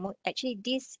doing your MOOC, actually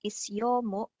this is your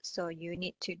MOOC, so you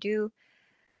need to do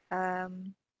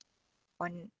um,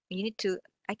 you need to,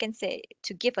 I can say,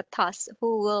 to give a task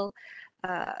who will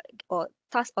uh, or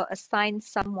task or assign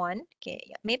someone, okay,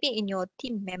 yeah, maybe in your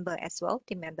team member as well,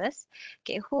 team members,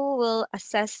 okay, who will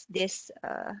assess this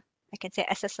I can say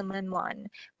assessment 1,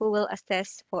 who will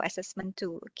assess for assessment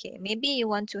 2. Okay, maybe you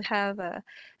want to have a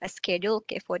schedule.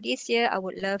 Okay, for this year I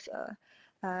would love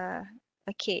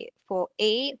okay, for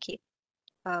A, okay,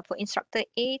 for instructor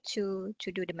A to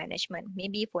do the management.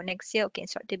 Maybe for next year, okay,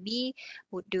 instructor B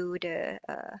would do the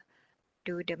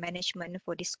management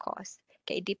for this course.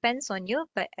 Okay, it depends on you,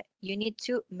 but you need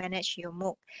to manage your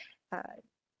MOOC. Uh,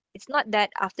 it's not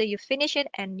that after you finish it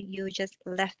and you just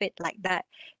left it like that.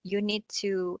 You need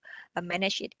to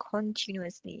manage it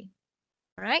continuously.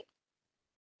 All right.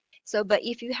 So, but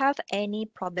if you have any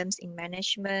problems in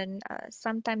management,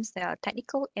 sometimes there are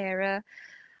technical error,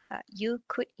 you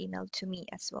could email to me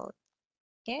as well.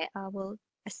 Okay, I will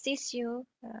assist you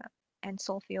and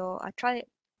solve your. I try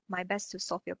my best to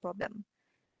solve your problem.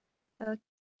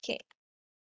 Okay,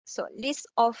 so list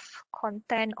of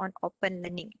content on open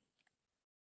learning.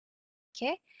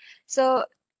 Okay, so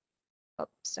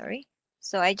sorry.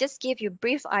 So I just give you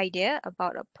brief idea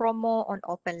about a promo on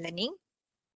open learning.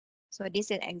 So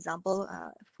this is an example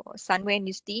for Sunway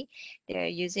University. They're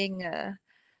using a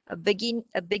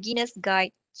beginner's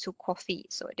guide to coffee.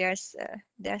 So there's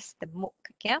the MOOC.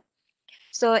 Okay.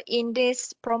 So in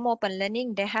this promo open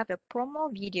learning, they have a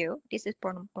promo video. This is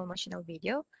promotional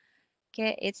video.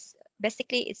 Okay, it's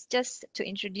basically it's just to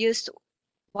introduce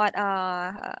what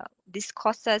are these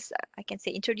courses. I can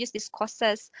say introduce these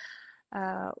courses.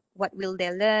 What will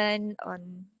they learn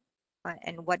on,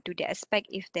 and what do they expect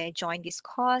if they join this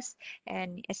course?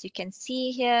 And as you can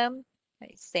see here,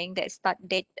 it's saying that start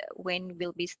date when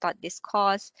will we start this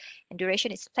course, and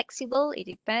duration is flexible. It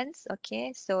depends.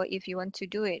 Okay, so if you want to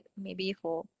do it maybe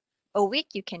for a week,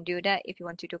 you can do that. If you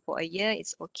want to do for a year,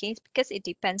 it's okay because it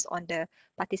depends on the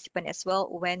participant as well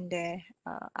when they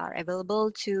are available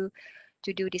to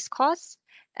do this course.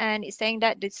 And it's saying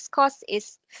that this course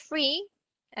is free.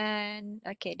 And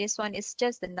okay, this one is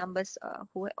just the numbers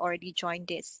who already joined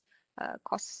this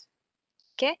course.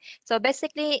 Okay, so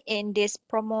basically in this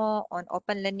promo on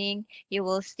open learning, you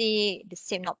will see the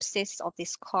synopsis of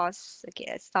this course. Okay,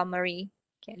 a summary.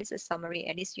 Okay, this is a summary.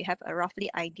 At least you have a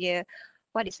roughly idea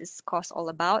what is this course all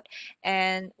about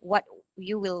and what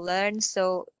you will learn.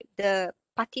 So the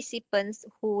participants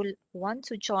who want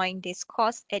to join this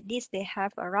course, at least they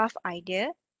have a rough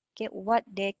idea, okay, what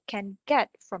they can get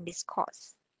from this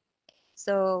course.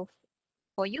 So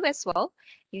for you as well,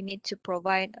 you need to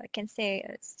provide, I can say,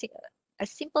 a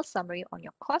simple summary on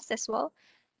your course as well,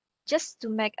 just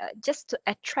to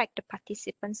attract the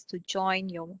participants to join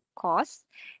your course.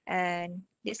 And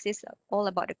this is all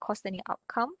about the course learning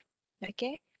outcome.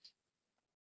 Okay,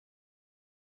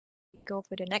 go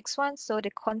for the next one. So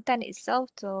the content itself,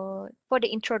 so for the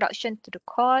introduction to the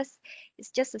course,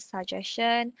 it's just a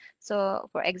suggestion. So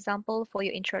for example, for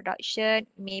your introduction,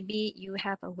 maybe you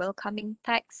have a welcoming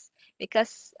text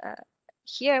because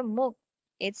here MOOC,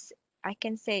 it's I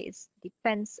can say it's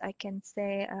depends. I can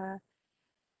say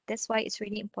that's why it's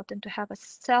really important to have a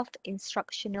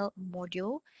self-instructional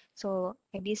module. So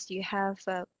at least you have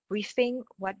a briefing.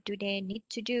 What do they need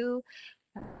to do?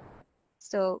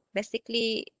 So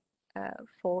basically,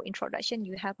 for introduction,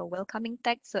 you have a welcoming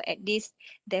text. So at least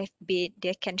they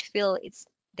can feel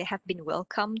they have been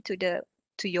welcomed to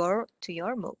your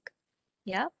MOOC.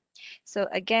 Yeah. So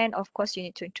again, of course, you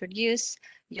need to introduce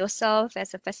yourself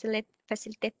as a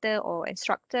facilitator or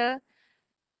instructor,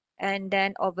 and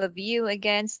then overview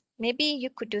again. Maybe you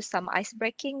could do some ice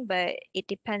breaking, but it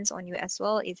depends on you as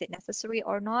well. Is it necessary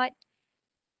or not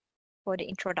for the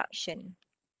introduction?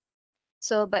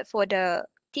 So, but for the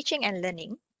teaching and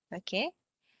learning, okay,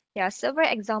 there are several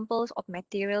examples of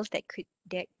materials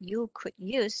that you could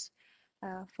use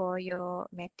for your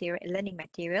learning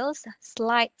materials,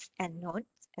 slides and notes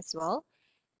as well.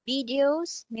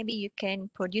 Videos, maybe you can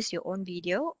produce your own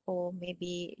video or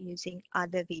maybe using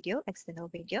other video, external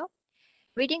video.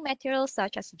 Reading materials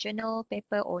such as journal,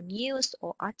 paper, or news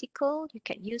or article, you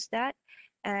can use that.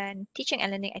 And teaching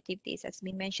and learning activities, as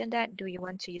we mentioned that, do you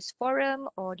want to use forum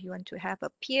or do you want to have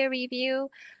a peer review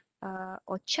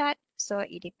or chat? So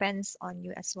it depends on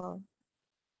you as well.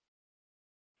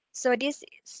 So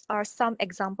are some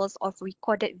examples of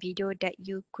recorded video that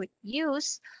you could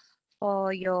use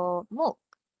for your MOOC.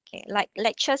 Okay, like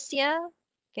lectures here.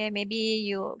 Okay, maybe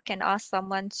you can ask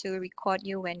someone to record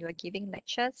you when you're giving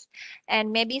lectures,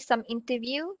 and maybe some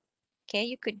interview. Okay,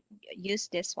 you could use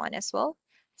this one as well.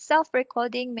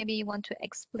 Self-recording, maybe you want to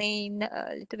explain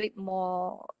a little bit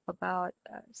more about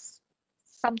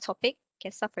some topic.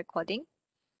 Okay, self-recording.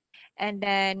 And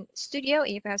then studio,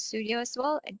 if you have studio as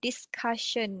well, a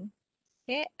discussion.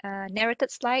 Okay,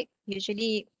 narrated slide,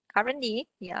 usually currently,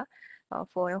 yeah,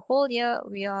 for a whole year,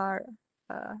 we are,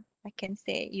 I can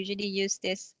say, usually use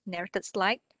this narrated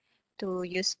slide to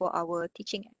use for our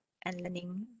teaching and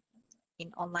learning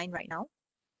in online right now.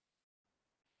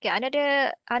 Okay,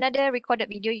 another recorded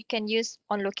video you can use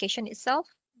on location itself.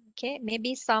 Okay,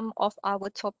 maybe some of our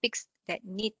topics that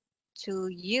need to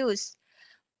use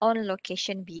on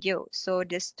location video. So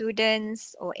the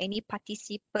students or any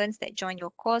participants that join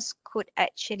your course could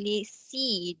actually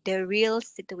see the real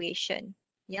situation.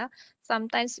 Yeah.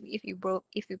 Sometimes if you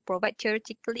provide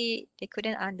theoretically, they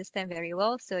couldn't understand very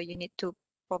well. So you need to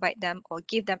provide them or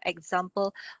give them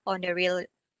example on the real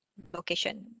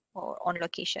location or on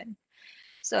location.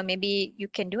 So maybe you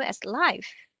can do as live.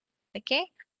 Okay.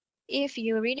 If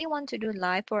you really want to do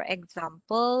live, for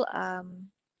example,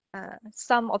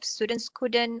 some of students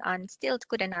still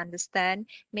couldn't understand.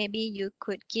 Maybe you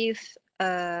could give,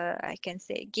 I can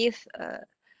say, give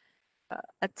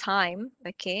a time.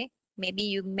 Okay, maybe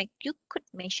you could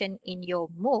mention in your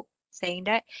MOOC saying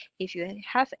that if you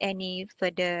have any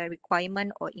further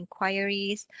requirement or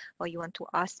inquiries, or you want to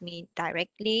ask me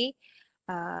directly,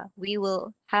 we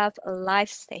will have a live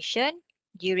session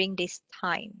during this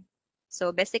time.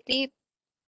 So basically,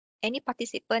 any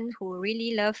participant who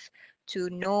really love to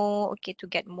know, okay, to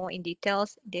get more in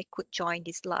details, they could join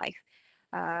this live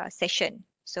session.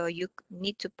 So you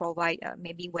need to provide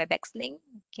maybe WebEx link,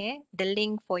 okay, the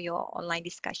link for your online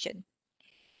discussion.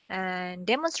 And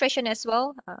demonstration as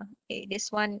well.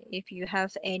 This one, if you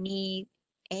have any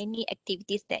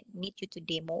activities that need you to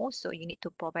demo, so you need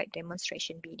to provide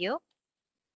demonstration video.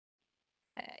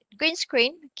 Green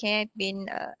screen can been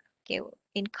okay.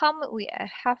 In Com, we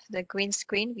have the green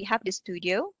screen. We have the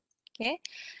studio. Okay,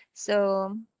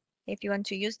 so if you want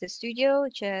to use the studio,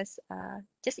 just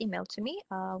email to me.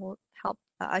 I will help.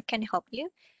 I can help you.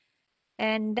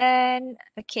 And then,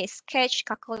 okay, sketch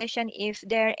calculation. If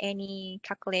there are any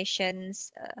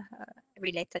calculations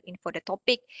related in for the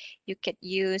topic, you can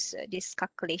use this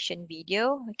calculation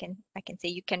video. I can say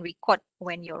you can record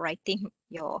when you're writing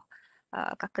your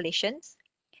calculations.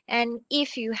 And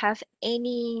if you have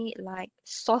any like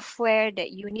software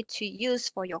that you need to use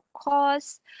for your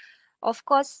course, of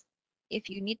course, if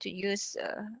you need to use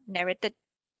narrated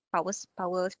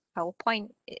PowerPoint,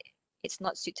 it's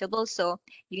not suitable. So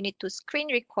you need to screen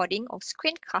recording or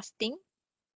screencasting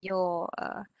your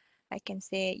I can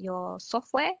say your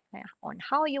software on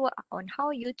how you on how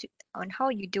you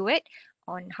do it,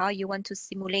 on how you want to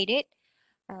simulate it,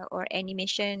 or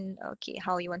animation, okay,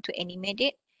 how you want to animate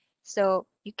it. So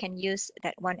you can use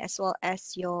that one as well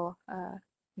as your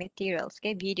materials,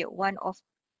 okay, video, one of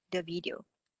the video.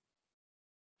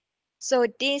 So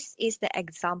this is the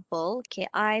example. Okay,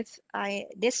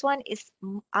 this one is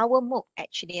our MOOC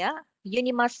actually,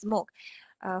 UNIMAS MOOC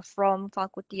from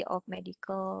Faculty of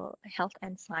Medical Health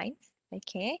and Science.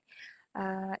 Okay,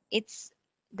 it's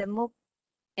the MOOC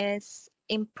is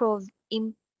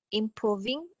improving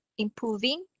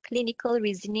improving clinical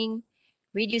reasoning,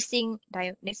 reducing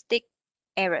diagnostic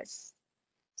errors.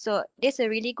 So this is a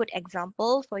really good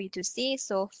example for you to see.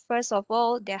 So first of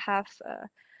all, they have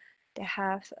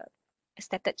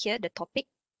stated here the topic,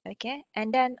 okay,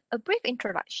 and then a brief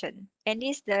introduction. At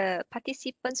least the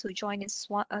participants who join this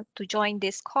one to join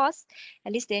this course,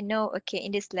 at least they know, okay,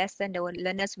 in this lesson the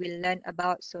learners will learn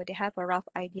about, so they have a rough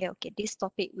idea, okay, this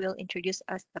topic will introduce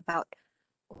us about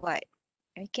what,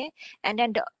 okay, and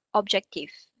then the objective,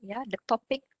 yeah, the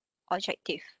topic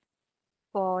objective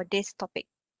for this topic,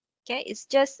 okay, it's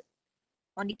just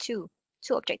only two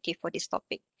objective for this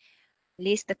topic.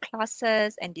 List the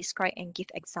classes and describe and give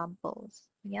examples,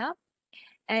 yeah.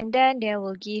 And then they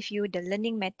will give you the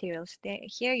learning materials. There,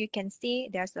 here you can see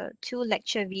there's a 2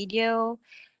 lecture video.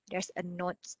 There's a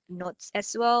notes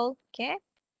as well. Okay.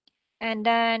 And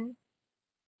then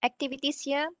activities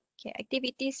here. Okay,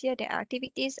 activities here. There are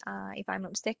activities. If I'm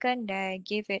not mistaken, they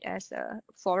give it as a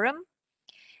forum.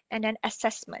 And then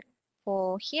assessment.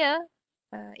 For here,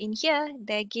 in here,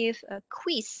 they give a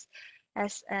quiz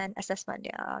as an assessment.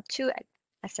 There are 2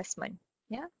 assessment.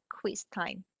 Yeah, quiz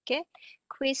time. Okay,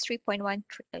 quiz 3.1,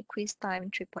 quiz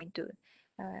time 3.2.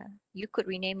 You could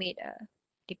rename it.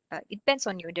 It depends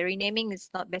on you. The renaming is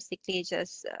not basically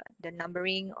just the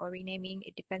numbering or renaming.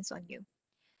 It depends on you.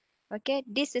 Okay,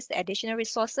 this is the additional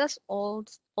resources.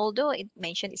 Although it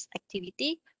mentioned it's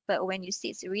activity, but when you see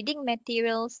it's reading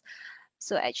materials,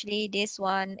 so actually this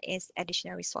one is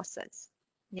additional resources.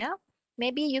 Yeah,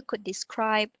 maybe you could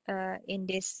describe in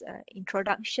this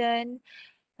introduction,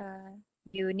 uh,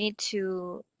 you need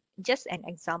to just an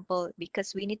example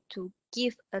because we need to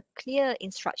give a clear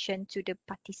instruction to the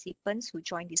participants who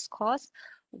join this course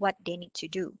what they need to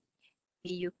do.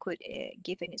 You could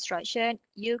give an instruction.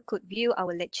 You could view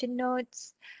our lecture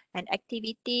notes and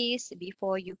activities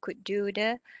before you could do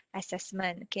the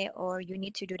assessment, okay? Or you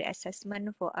need to do the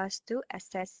assessment for us to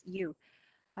assess you.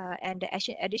 And the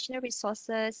additional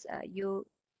resources you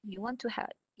want to have.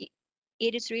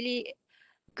 It is really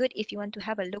good if you want to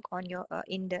have a look on your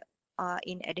in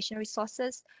additional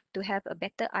resources to have a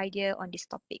better idea on this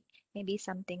topic. Maybe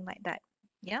something like that.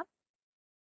 Yeah.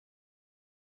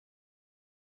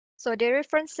 So the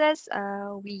references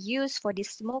we use for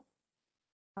this MOOC,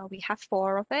 we have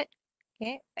 4 of it.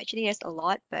 Okay, actually there's a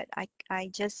lot, but I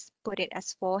just put it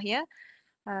as 4 here.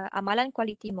 Amalan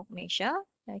Kualiti MOOC Malaysia,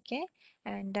 okay,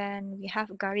 and then we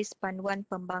have Garis Panduan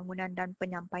Pembangunan dan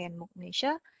Penyampaian MOOC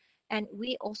Malaysia, and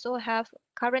we also have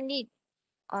currently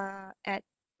at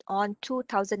on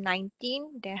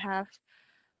 2019 they have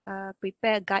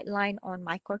prepared guideline on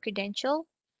micro credential.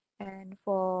 And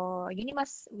for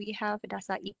UNIMAS, we have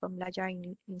Dasar E-Pembelajaran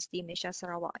Universiti Malaysia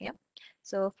Sarawak. Yeah.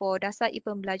 So for Dasar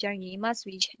E-Pembelajaran UNIMAS,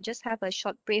 we just have a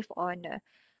short brief on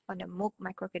the MOOC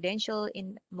micro-credential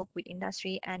in MOOC with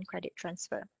industry and credit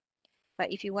transfer. But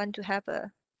if you want to have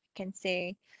a, can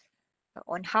say,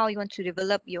 on how you want to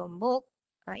develop your MOOC,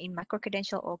 in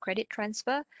micro-credential or credit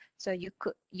transfer. So you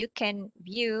can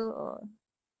view or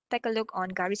take a look on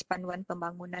garis panduan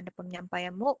pembangunan dan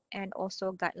penyampaian MOOC and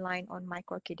also guideline on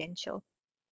micro-credential.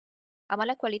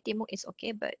 Amalan quality MOOC is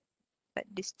okay, but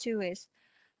this two is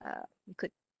you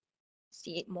could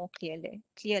see it more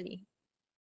clearly.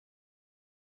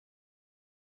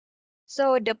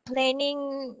 So the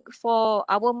planning for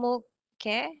our MOOC,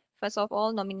 okay, first of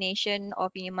all, nomination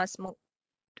of UNIMAS MOOC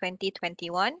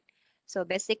 2021. So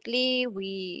basically,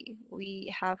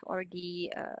 we have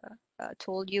already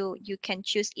told you can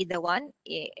choose either one.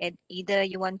 Either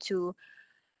you want to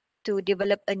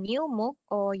develop a new MOOC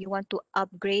or you want to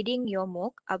upgrading your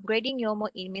MOOC. Upgrading your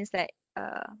MOOC, it means that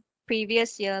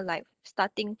previous year, like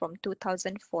starting from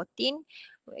 2014,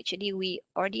 actually we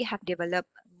already have developed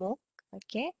MOOC.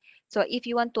 Okay, so if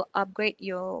you want to upgrade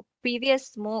your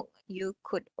previous MOOC, you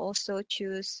could also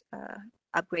choose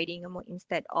upgrading a MOOC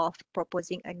instead of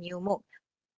proposing a new MOOC.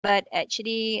 But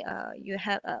actually, you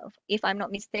have, if I'm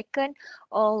not mistaken,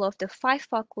 all of the 5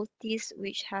 faculties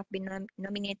which have been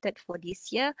nominated for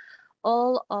this year,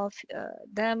 all of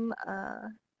them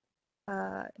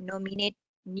nominate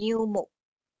new MOOC.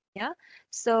 Yeah,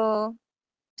 so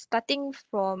starting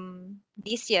from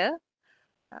this year,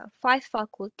 5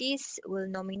 faculties will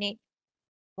nominate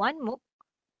one MOOC,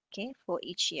 okay, for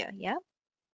each year. Yeah.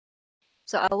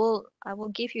 So I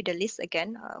will give you the list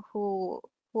again. Who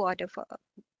are the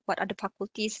what are the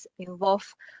faculties involved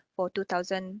for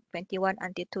 2021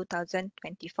 until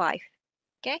 2025?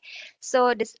 Okay,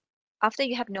 so this after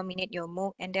you have nominate your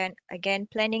MOOC and then again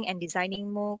planning and designing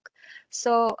MOOC.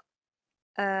 So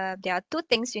there are 2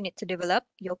 things you need to develop: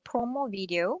 your promo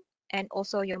video and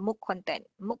also your MOOC content.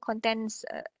 MOOC contents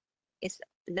is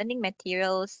learning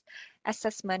materials,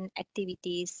 assessment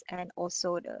activities, and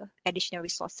also the additional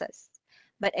resources.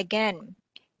 But again,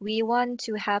 we want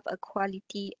to have a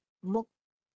quality MOOC,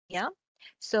 yeah?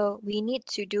 So we need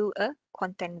to do a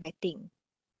content vetting.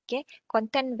 Okay,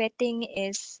 content vetting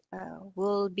is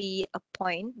will be a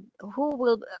point. Who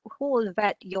will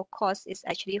vet your course is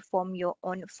actually from your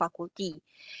own faculty.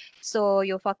 So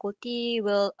your faculty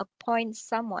will appoint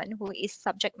someone who is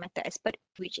subject matter expert,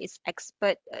 which is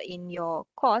expert in your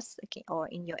course, okay, or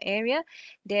in your area.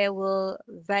 They will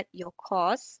vet your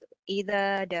course,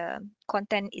 either the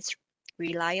content is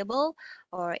reliable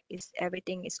or is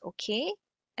everything is okay,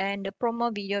 and the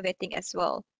promo video vetting as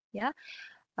well. Yeah.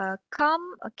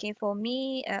 Okay, for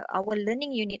me, our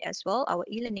learning unit as well, our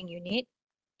e-learning unit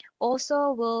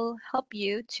also will help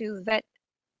you to vet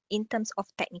in terms of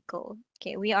technical.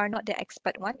 Okay, we are not the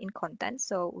expert one in content,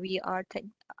 so we are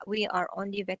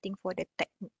only vetting for the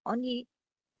only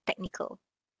technical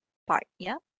part.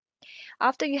 Yeah.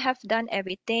 After you have done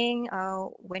everything,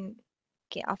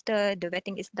 after the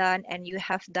vetting is done and you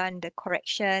have done the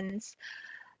corrections,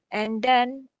 and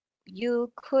then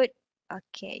you could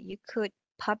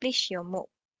publish your MOOC.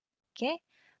 Okay,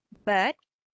 but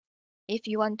if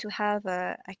you want to have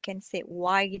I can say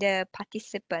wider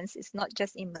participants, it's not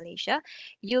just in Malaysia,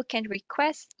 you can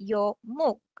request your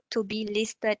MOOC to be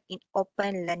listed in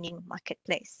open learning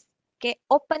marketplace. Okay,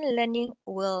 open learning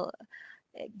will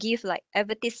give like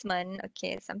advertisement.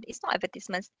 Okay, it's not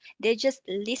advertisements. They just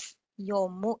list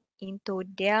your MOOC into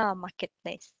their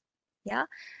marketplace. Yeah,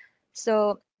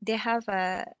 so they have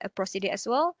a procedure as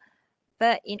well.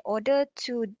 But in order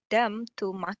to them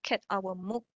to market our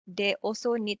MOOC, they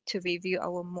also need to review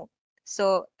our MOOC.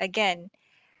 So again,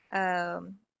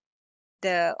 um,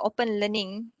 the open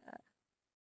learning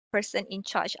person in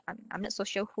charge, I'm not so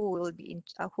sure who will be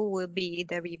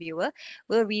the reviewer,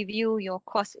 will review your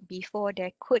course before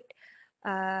they could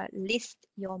list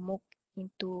your MOOC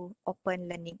into open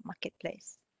learning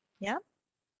marketplace. Yeah.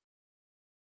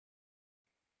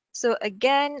 So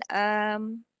again,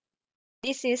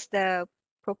 this is the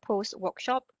proposed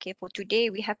workshop. Okay, for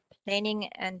today we have planning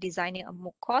and designing a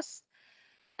MOOC course.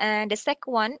 And the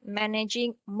second one,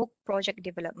 managing MOOC project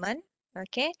development.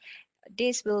 Okay,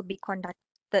 this will be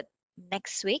conducted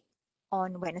next week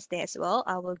on Wednesday as well.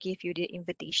 I will give you the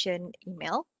invitation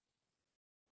email.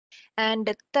 And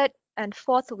the third and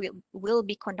fourth will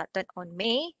be conducted on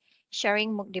May,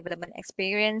 sharing MOOC development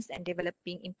experience and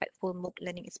developing impactful MOOC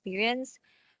learning experience.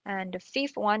 And the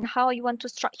fifth one, how you want to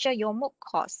structure your MOOC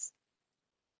course.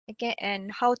 Okay,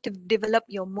 and how to develop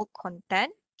your MOOC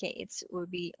content. Okay, it will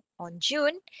be on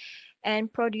June.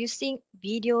 And producing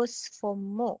videos for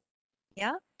MOOC.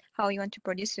 Yeah, how you want to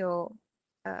produce your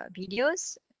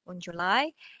videos on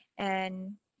July.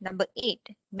 And number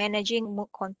 8, managing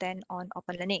MOOC content on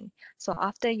Open Learning. So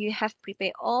after you have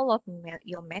prepared all of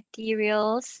your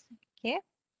materials, okay,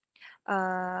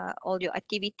 all your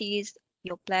activities,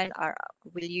 your plan are,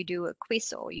 will you do a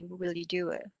quiz or will you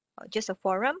do just a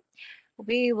forum?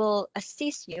 We will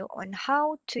assist you on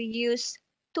how to use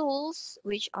tools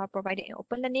which are provided in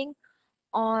open learning,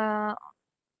 or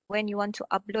when you want to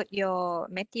upload your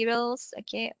materials,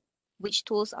 okay, which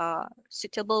tools are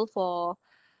suitable for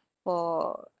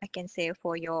I can say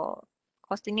for your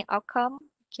course learning outcome,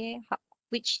 okay,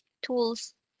 which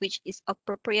tools which is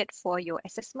appropriate for your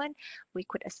assessment, we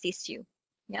could assist you.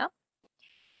 Yeah.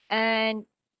 And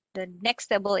the next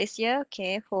table is here.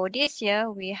 Okay, for this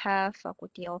year, we have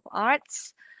Faculty of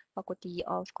Arts, Faculty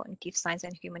of Cognitive Science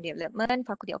and Human Development,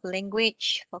 Faculty of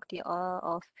Language, Faculty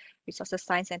of Resources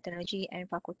Science and Technology, and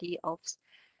Faculty of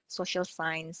Social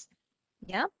Science.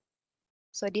 Yeah.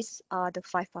 So these are the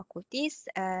 5 faculties.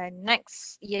 And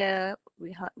next year,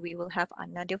 we will have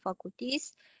another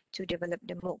faculties to develop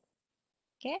the MOOC.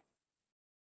 Okay.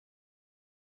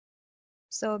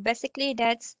 So basically,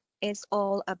 that's is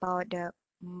all about the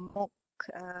MOOC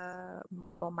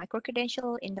for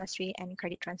micro-credential industry and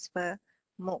credit transfer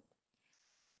MOOC.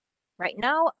 Right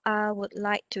now, I would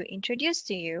like to introduce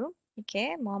to you,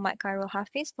 okay, Muhammad Khairol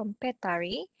Hafiz from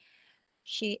Petari.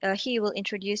 He will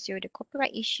introduce you the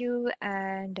copyright issue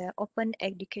and open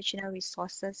educational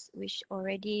resources which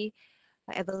already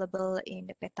are available in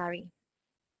the Petari,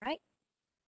 right?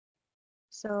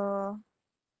 So,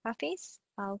 Hafiz,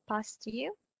 I'll pass to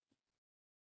you.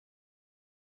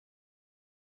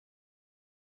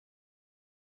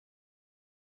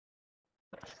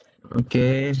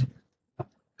 Okay.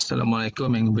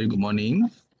 Assalamualaikum and very good morning.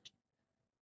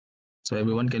 So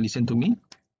everyone can listen to me?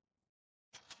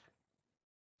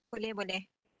 Boleh, boleh.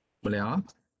 Boleh ah?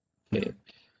 Okay.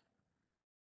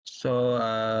 So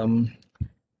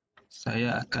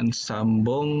saya akan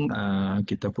sambung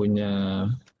kita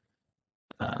punya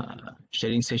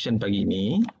sharing session pagi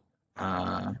ini.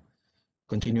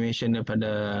 Continuation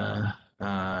daripada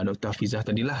Dr. Hafizah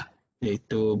tadilah,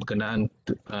 iaitu berkenaan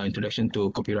introduction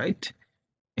to copyright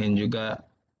and juga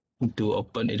to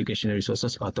open educational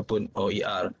resources ataupun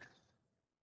OER.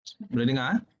 Boleh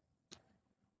dengar?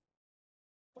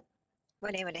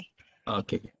 Boleh, boleh.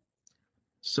 Okay.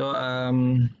 So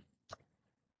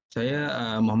saya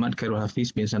Muhammad Khairol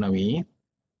Hafiz bin Sanawi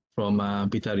from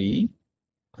Pitari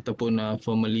ataupun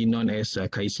formerly known as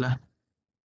Kais lah.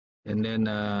 And then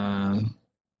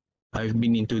I've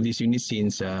been into this unit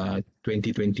since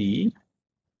 2020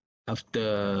 after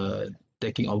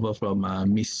taking over from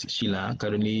Miss Sheila.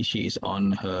 Currently she is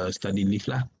on her study leave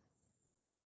lah.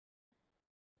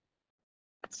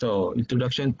 So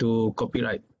introduction to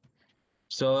copyright.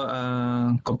 So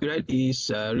copyright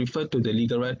is referred to the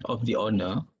legal right of the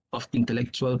owner of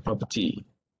intellectual property.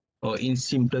 Or in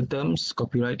simpler terms,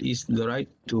 copyright is the right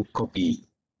to copy,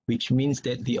 which means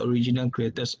that the original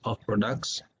creators of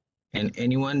products and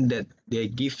anyone that they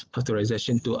give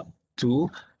authorization to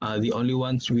are the only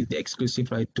ones with the exclusive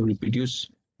right to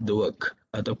reproduce the work.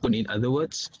 Ataupun in other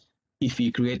words, if you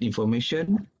create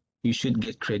information, you should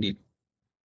get credit.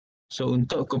 So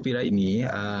untuk copyright ni,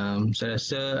 saya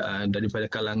rasa daripada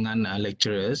kalangan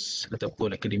lecturers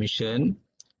ataupun academician,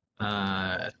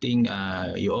 I think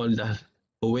you all dah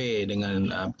aware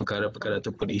dengan perkara-perkara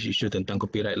ataupun isu-isu tentang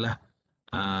copyright lah.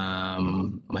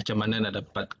 Macam mana nak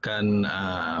dapatkan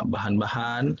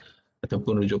bahan-bahan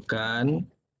ataupun rujukan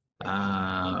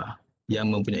yang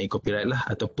mempunyai copyright lah,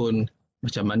 ataupun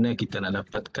macam mana kita nak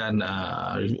dapatkan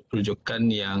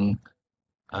rujukan yang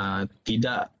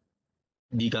tidak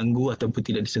diganggu ataupun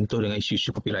tidak disentuh dengan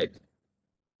isu-isu copyright.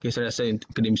 Okay, saya rasa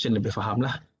academician lebih faham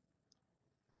lah.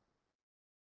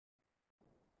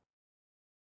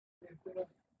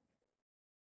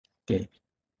 Okay.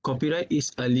 Copyright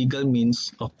is a legal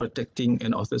means of protecting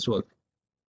an author's work.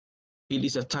 It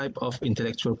is a type of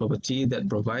intellectual property that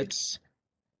provides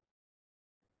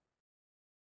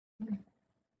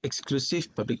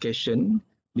exclusive publication,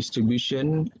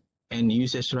 distribution, and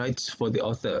usage rights for the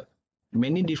author.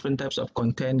 Many different types of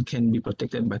content can be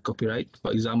protected by copyright.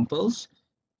 For examples,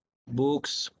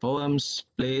 books, poems,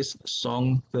 plays,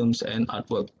 song, films, and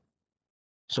artwork.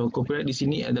 So copyright di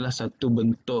sini adalah satu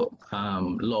bentuk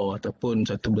law ataupun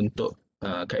satu bentuk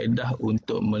kaedah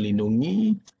untuk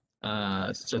melindungi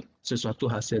sesuatu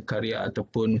hasil karya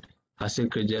ataupun hasil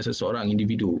kerja seseorang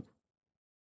individu.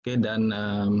 Okay, dan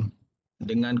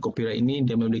dengan copyright ini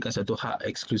dia memberikan satu hak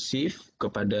eksklusif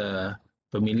kepada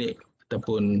pemilik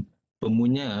ataupun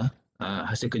pemunya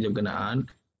hasil kerja berkenaan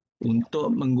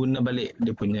untuk mengguna balik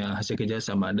dia punya hasil kerja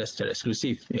sama ada secara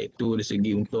eksklusif, iaitu dari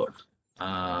segi untuk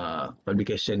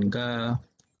publication ke,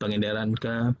 pengedaran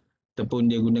ke, ataupun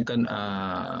dia gunakan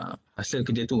hasil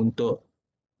kerja itu untuk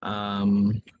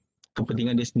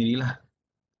kepentingan dia sendirilah,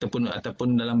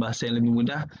 ataupun dalam bahasa yang lebih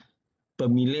mudah,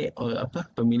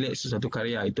 pemilik sesuatu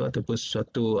karya itu ataupun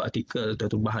sesuatu artikel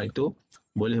atau bahan itu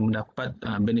boleh mendapat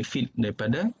benefit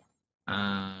daripada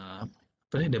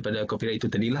daripada copyright itu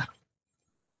tadilah.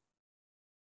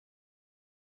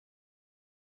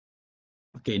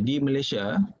 Okay, di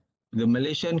Malaysia, the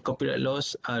Malaysian copyright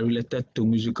laws are related to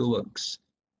musical works,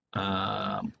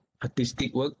 artistic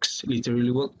works,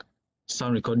 literary work,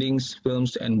 sound recordings,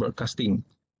 films, and broadcasting.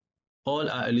 All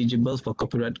are eligible for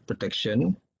copyright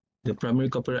protection. The primary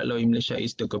copyright law in Malaysia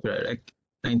is the Copyright Act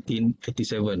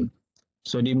 1987.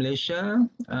 So di Malaysia,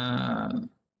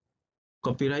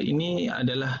 copyright ini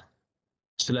adalah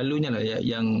selalunya lah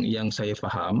yang saya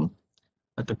faham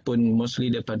ataupun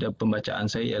mostly daripada pembacaan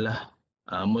saya ialah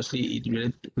mostly it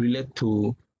relate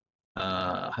to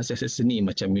hasil-hasil seni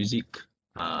macam muzik,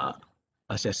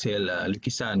 hasil-hasil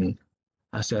lukisan,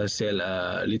 hasil-hasil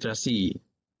literasi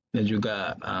dan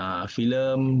juga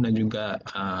filem dan juga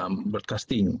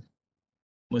broadcasting.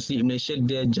 Mostly Malaysia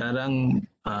dia jarang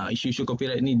isu-isu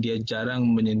copyright ni dia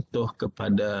jarang menyentuh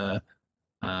kepada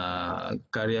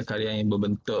karya-karya yang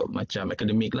berbentuk macam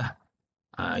akademik lah.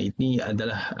 Ini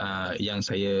adalah yang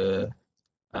saya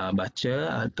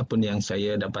baca ataupun yang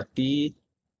saya dapati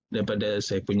daripada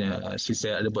saya punya,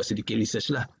 saya ada buat sedikit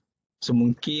research lah. So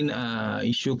mungkin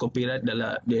isu copyright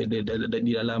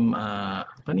di dalam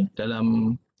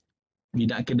dalam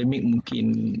bidang akademik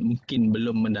mungkin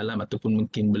belum mendalam ataupun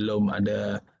mungkin belum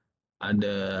ada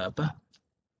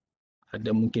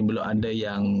mungkin belum ada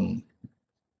yang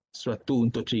suatu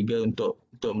untuk trigger untuk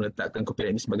meletakkan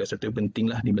copyright ini sebagai sesuatu yang penting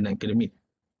lah di bidang akademik.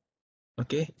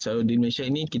 Okay, so di Malaysia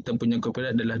ini kita punya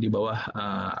copyright adalah di bawah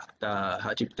Akta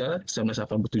Hak Cipta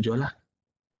 1987 lah.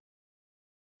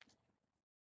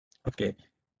 Okay,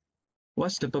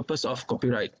 what's the purpose of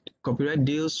copyright? Copyright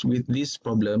deals with these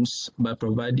problems by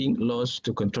providing laws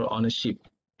to control ownership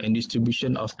and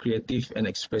distribution of creative and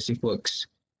expressive works.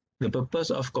 The purpose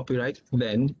of copyright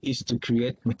then is to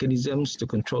create mechanisms to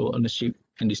control ownership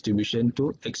and distribution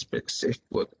to expressive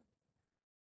work.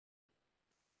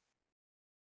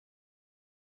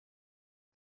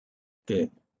 Okay,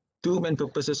 two main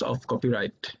purposes of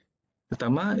copyright.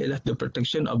 Pertama ialah the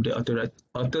protection of the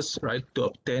author's right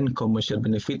to obtain commercial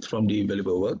benefit from the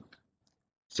valuable work.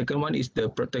 Second one is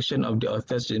the protection of the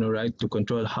author's general right to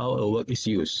control how a work is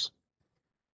used.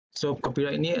 So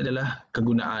copyright ini adalah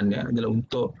kegunaannya adalah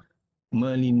untuk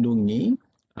melindungi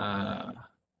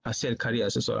hasil karya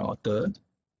seseorang author,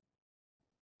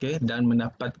 okay, dan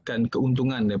mendapatkan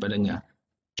keuntungan daripadanya.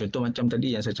 Contoh macam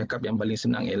tadi yang saya cakap yang paling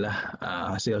senang ialah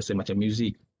hasil-hasil macam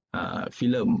muzik,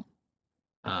 filem.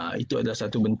 Itu adalah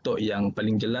satu bentuk yang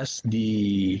paling jelas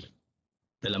di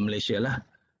dalam Malaysia lah.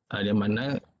 Di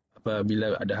mana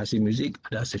apabila ada hasil muzik,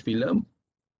 ada hasil filem,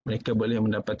 mereka boleh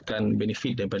mendapatkan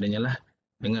benefit daripadanya lah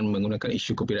dengan menggunakan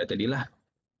isu copyright tadi lah.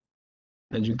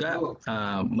 Dan juga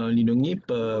melindungi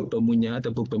pemunya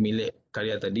ataupun pemilik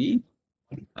karya tadi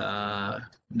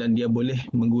dan dia boleh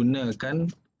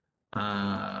menggunakan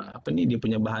dia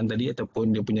punya bahan tadi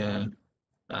ataupun dia punya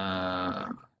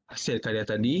hasil karya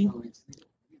tadi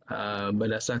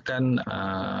berdasarkan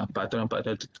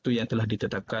peraturan-peraturan tertentu yang telah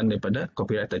ditetapkan daripada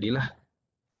copyright tadilah.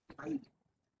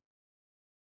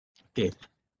 Okay.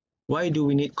 Why do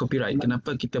we need copyright?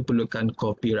 Kenapa kita perlukan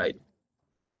copyright?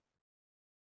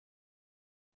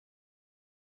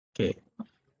 Okay.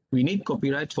 We need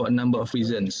copyright for a number of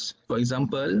reasons. For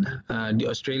example, di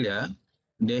Australia,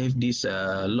 they have this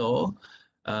law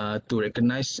to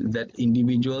recognize that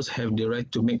individuals have the right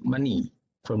to make money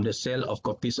from the sale of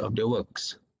copies of their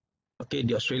works. Okay,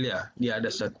 di Australia, dia ada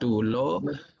satu law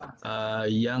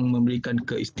yang memberikan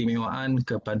keistimewaan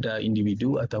kepada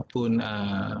individu ataupun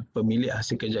pemilik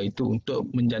hasil kerja itu untuk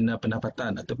menjana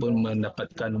pendapatan ataupun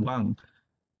mendapatkan wang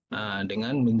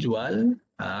dengan menjual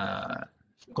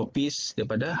copies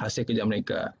daripada hasil kerja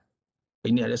mereka.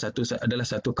 Ini adalah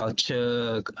satu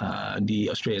culture di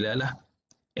Australia lah.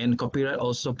 And copyright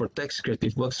also protects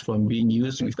creative works from being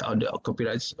used without the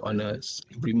copyright owners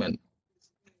agreement.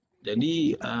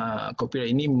 Jadi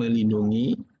copyright ini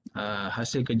melindungi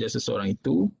hasil kerja seseorang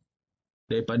itu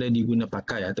daripada diguna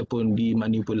pakai ataupun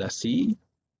dimanipulasi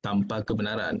tanpa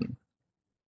kebenaran.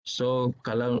 So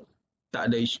kalau tak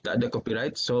ada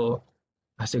copyright, so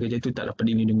hasil kerja itu tak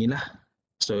dapat dilindungi lah.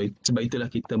 So sebab itulah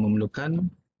kita memerlukan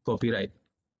copyright.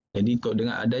 Jadi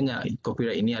dengan adanya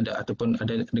copyright ini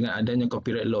dengan adanya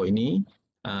copyright law ini,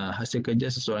 hasil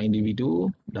kerja seseorang individu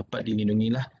dapat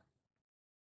dilindungi lah.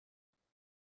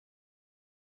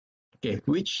 Okay,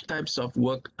 which types of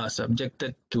work are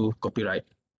subjected to copyright?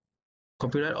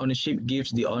 Copyright ownership gives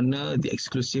the owner the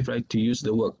exclusive right to use the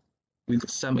work, with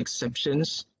some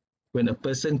exceptions. When a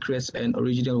person creates an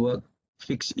original work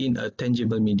fix in a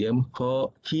tangible medium,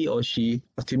 he or she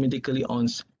automatically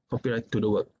owns copyright to the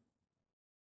work.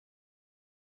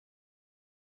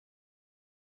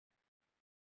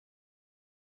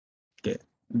 Okay.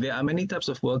 There are many types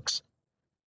of works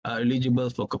are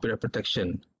eligible for copyright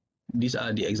protection. These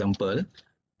are the example.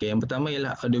 Okay, yang pertama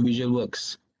ialah audiovisual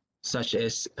works such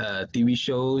as TV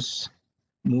shows,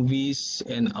 movies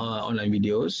and online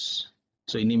videos.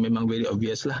 So ini memang very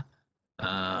obvious lah.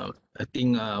 I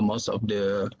think most of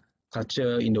the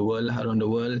culture in the world, around the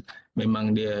world,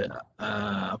 memang dia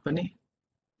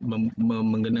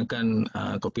menggunakan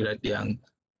copyright yang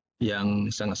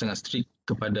sangat-sangat strict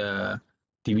kepada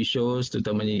TV shows,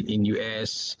 terutamanya in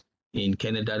US, in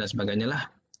Canada dan sebagainya lah.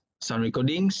 Sound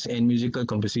recordings and musical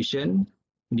composition,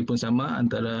 ini pun sama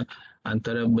antara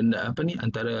benda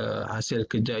antara hasil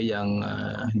kerja yang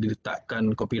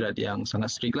diletakkan copyright yang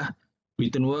sangat strict lah.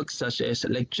 Written works such as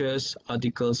lectures,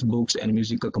 articles, books and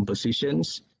musical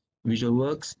compositions. Visual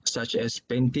works such as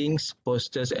paintings,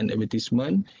 posters and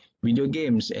advertisement. Video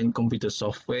games and computer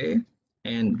software.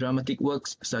 And dramatic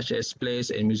works such as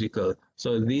plays and musical.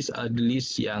 So these are the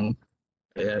list yang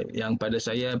pada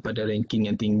saya pada ranking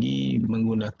yang tinggi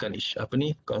menggunakan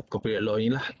copyright law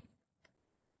ni lah.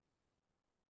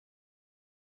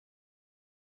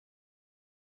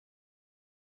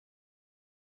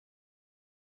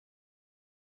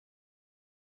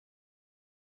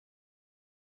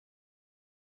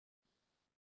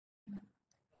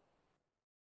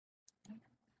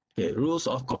 Okay, rules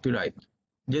of copyright.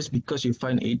 Just because you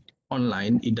find it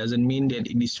online, it doesn't mean that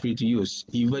it is free to use,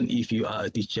 even if you are a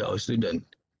teacher or student.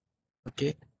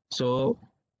 Okay, so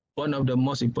one of the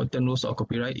most important rules of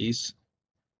copyright is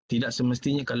tidak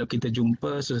semestinya kalau kita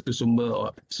jumpa sesuatu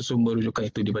sumber rujukan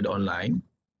itu daripada online,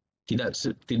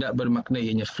 tidak bermakna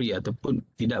ianya free ataupun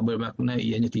tidak bermakna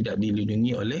ianya tidak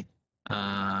dilindungi oleh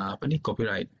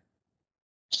copyright.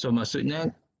 So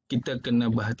maksudnya kita kena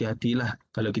berhati-hatilah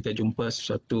kalau kita jumpa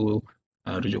sesuatu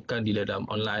rujukan di dalam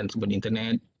online ataupun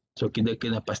internet. So kita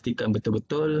kena pastikan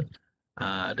betul-betul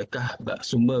adakah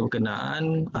sumber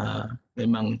berkenaan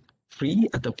memang free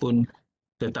ataupun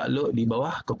tertakluk di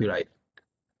bawah copyright.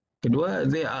 Kedua,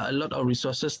 there are a lot of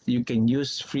resources you can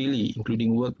use freely,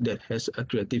 including work that has a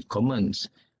Creative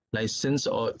Commons license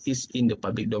or is in the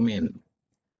public domain.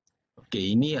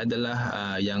 Okay, ini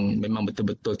adalah yang memang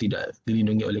betul-betul tidak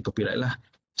dilindungi oleh copyright lah.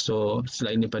 So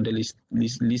selain daripada list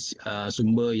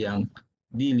sumber yang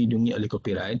dilindungi oleh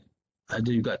copyright, ada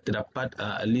juga terdapat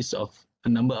a list of a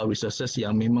number of resources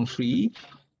yang memang free,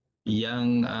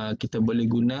 yang kita boleh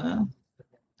guna,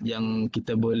 yang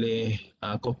kita boleh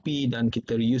copy dan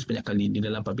kita reuse banyak kali di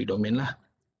dalam public domain lah.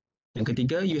 Yang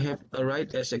ketiga, you have a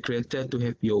right as a creator to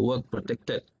have your work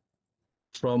protected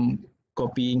from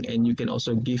copying and you can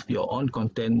also give your own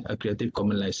content a Creative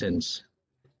Commons license.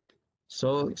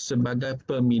 So sebagai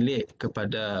pemilik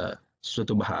kepada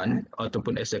suatu bahan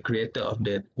ataupun as a creator of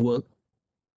that work,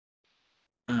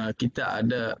 kita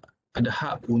ada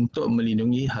hak untuk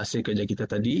melindungi hasil kerja kita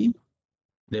tadi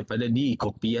daripada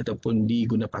di-copy ataupun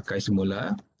diguna pakai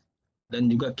semula, dan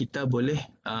juga kita boleh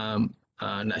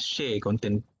nak share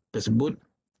konten tersebut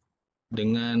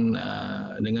dengan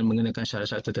mengenakan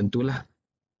syarat-syarat tertentu lah.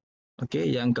 Okay,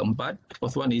 yang keempat,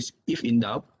 fourth one is if in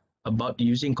doubt about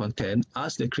using content,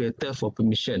 ask the creator for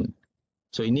permission.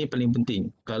 So ini paling penting.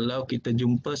 Kalau kita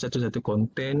jumpa satu-satu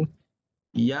konten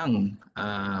yang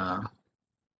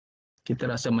kita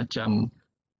rasa macam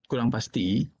kurang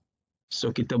pasti,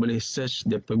 so kita boleh search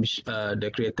the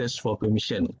creators for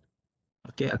permission.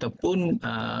 Okay, ataupun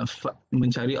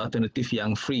mencari alternatif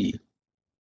yang free.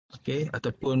 Okay,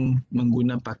 ataupun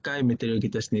pakai material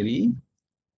kita sendiri,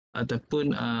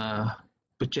 ataupun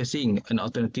purchasing an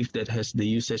alternative that has the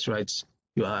usage rights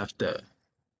you are after.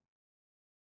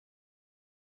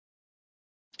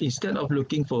 Instead of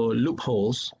looking for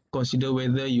loopholes, consider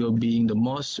whether you're being the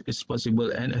most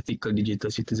responsible and ethical digital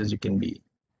citizens you can be.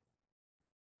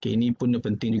 Okay, ini pun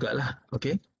penting jugalah.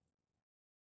 Okay.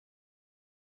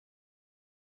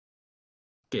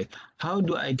 Okay, how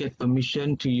do I get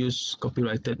permission to use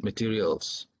copyrighted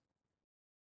materials?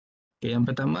 Okay, yang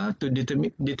pertama, to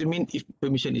determine if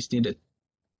permission is needed.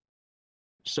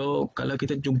 So, kalau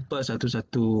kita jumpa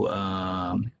satu-satu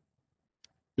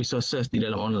resources di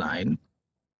dalam online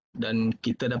dan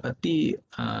kita dapati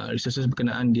resources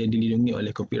berkenaan dia dilindungi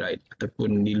oleh copyright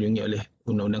ataupun dilindungi oleh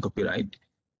undang-undang copyright,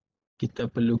 kita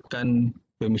perlukan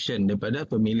permission daripada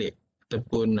pemilik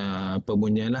ataupun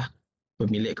pempunya lah,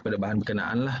 pemilik kepada bahan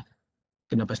berkenaan lah.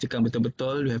 Kena pastikan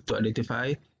betul-betul, you have to identify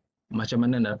macam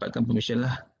mana nak dapatkan permission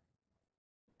lah.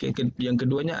 Okay, yang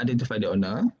keduanya, identify the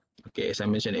owner. Okay, as I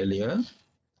mentioned earlier,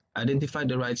 identify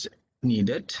the rights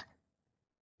needed.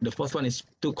 The fourth one is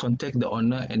to contact the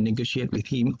owner and negotiate with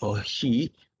him or she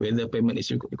whether payment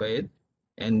is required.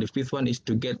 And the fifth one is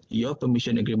to get your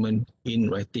permission agreement in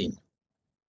writing.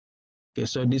 Okay,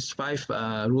 so these five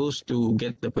rules to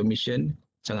get the permission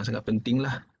sangat-sangat penting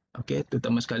lah. Okay,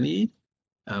 terutama sekali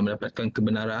mendapatkan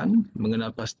kebenaran,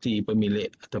 mengenal pasti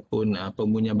pemilik ataupun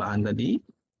pemunya bahan tadi.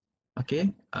 Okay,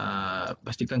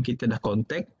 pastikan kita dah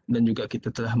contact dan juga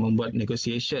kita telah membuat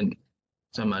negotiation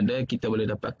sama ada kita boleh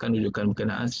dapatkan rujukan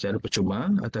berkenaan secara percuma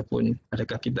ataupun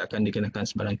adakah kita akan dikenakan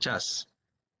sebarang cas.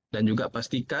 Dan juga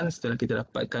pastikan setelah kita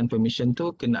dapatkan permission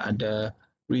tu kena ada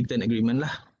written agreement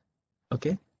lah.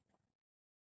 Okay.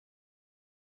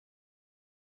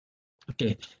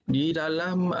 Okay, di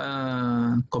dalam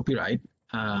copyright,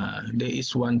 there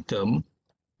is one term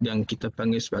yang kita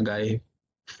panggil sebagai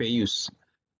fair use.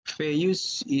 Fair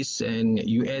use is an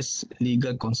US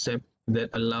legal concept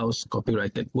that allows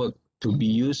copyrighted work to be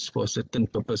used for certain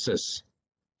purposes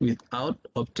without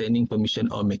obtaining permission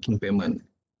or making payment.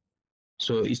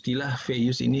 So istilah fair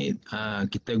use ini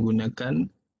kita gunakan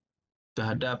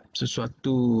terhadap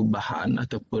sesuatu bahan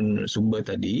ataupun sumber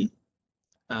tadi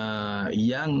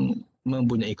yang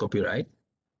mempunyai copyright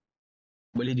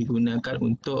boleh digunakan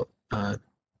untuk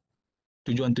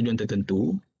tujuan-tujuan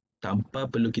tertentu tanpa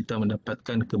perlu kita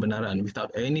mendapatkan kebenaran without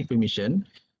any permission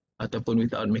ataupun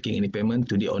without making any payment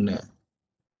to the owner.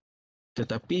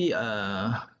 Tetapi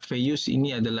fair use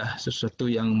ini adalah sesuatu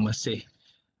yang masih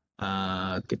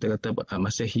kita kata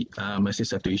masih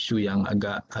satu isu yang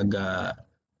agak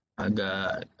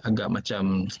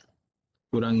macam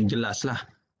kurang jelas lah.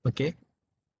 Okay.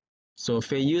 So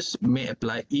fair use may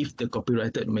apply if the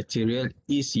copyrighted material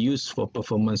is used for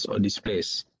performance or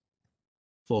displays.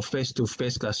 For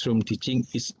face-to-face classroom teaching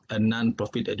is a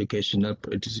non-profit educational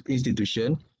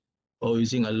institution or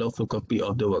using a lawful copy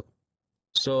of the work.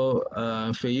 So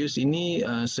fair use ini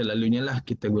selalunya lah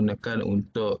kita gunakan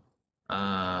untuk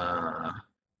a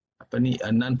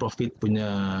non-profit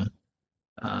punya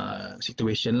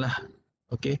situation lah.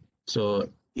 Okay. So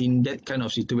in that kind of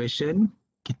situation,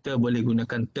 kita boleh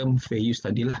gunakan term fair use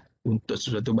tadilah untuk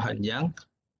sesuatu bahan yang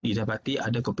didapati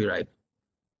ada copyright.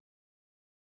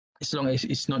 As long as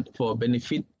it's not for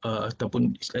benefit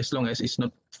ataupun as long as it's not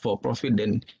for profit,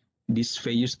 then this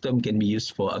fair use term can be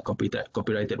used for a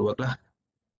copyrighted work lah.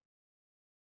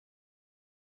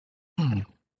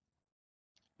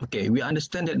 Okay, we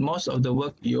understand that most of the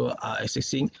work you are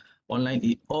accessing online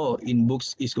or in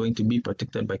books is going to be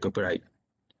protected by copyright.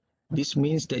 This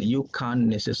means that you can't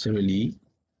necessarily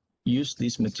use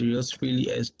these materials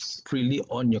freely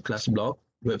on your class blog,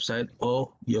 website,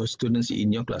 or your students in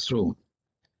your classroom.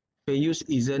 Fair use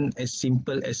isn't as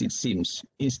simple as it seems.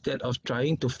 Instead of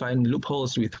trying to find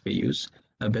loopholes with fair use,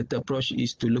 a better approach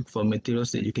is to look for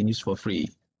materials that you can use for free.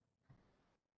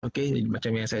 Okay,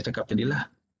 macam yang saya cakap tadi lah,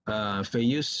 fair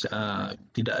use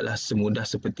tidaklah semudah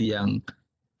seperti yang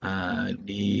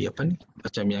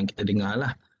macam yang kita dengar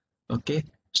lah. Okay,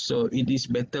 so it is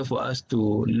better for us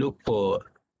to look for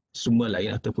sumber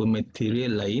lain ataupun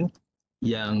material lain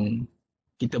yang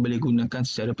kita boleh gunakan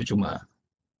secara percuma.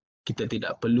 Kita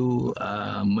tidak perlu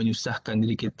menyusahkan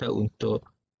diri kita untuk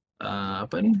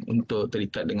untuk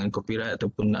terikat dengan copyright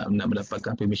ataupun nak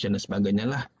mendapatkan permission dan sebagainya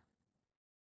lah.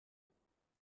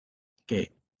 Okay,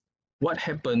 what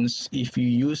happens if you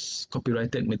use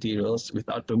copyrighted materials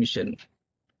without permission?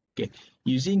 Okay,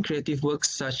 using creative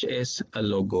works such as a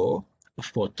logo, a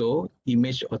photo,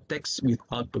 image, or text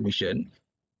without permission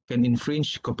can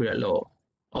infringe copyright law.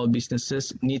 All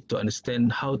businesses need to understand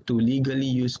how to legally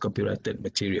use copyrighted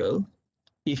material.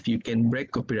 If you can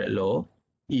break copyright law,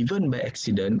 even by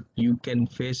accident, you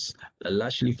can face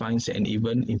largely fines and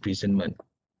even imprisonment.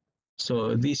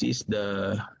 So this is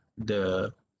the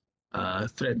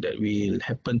threat that will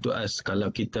happen to us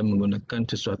kalau kita menggunakan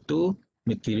sesuatu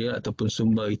material ataupun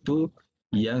sumber itu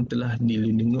yang telah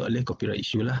dilindungi oleh copyright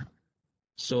issue lah.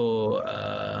 So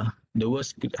the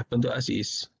worst could happen to us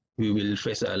is we will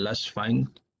face a large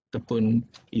fine ataupun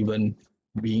even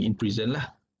being in prison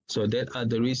lah. So that are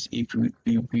the risks if you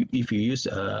use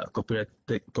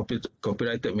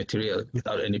copyrighted material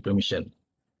without any permission.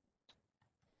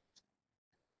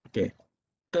 Okay,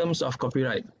 terms of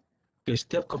copyright. Okay,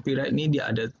 setiap copyright ni dia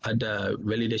ada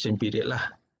validation period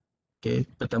lah. Okay,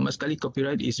 pertama sekali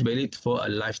copyright is valid for a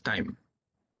lifetime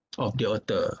of the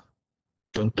author.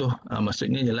 Contoh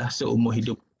maksudnya ialah seumur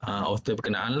hidup author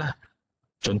berkenaan lah.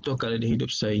 Contoh kalau dia hidup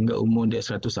sehingga umur dia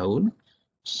 100 tahun,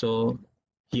 so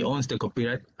he owns the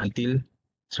copyright until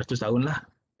 100 tahun lah.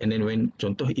 And then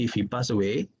contoh if he pass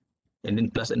away, and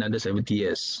then plus another 70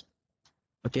 years.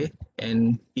 Okay,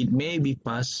 and it may be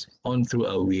passed on through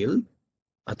a will,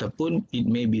 ataupun it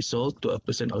may be sold to a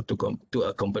person or to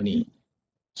a company.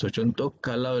 So contoh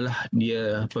kalaulah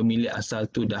dia pemilik asal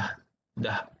tu dah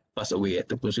pass away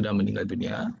ataupun sudah meninggal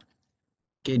dunia,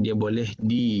 okay, dia boleh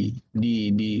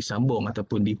disambung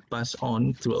ataupun di pass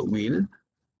on through a will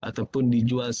ataupun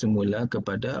dijual semula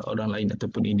kepada orang lain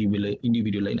ataupun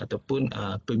individu lain ataupun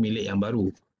pemilik yang baru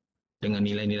dengan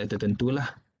nilai-nilai tertentu lah.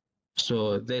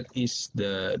 So that is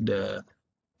the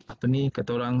apa ni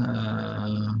kata orang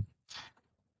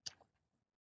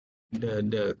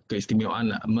the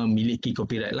keistimewaan lah, memiliki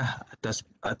copyright lah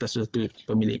atas suatu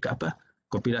pemilik apa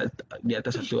copyright di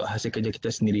atas satu hasil kerja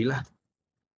kita sendirilah.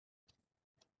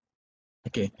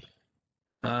 Okay.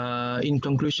 In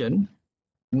conclusion,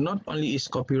 not only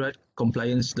is copyright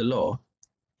compliance the law,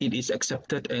 it is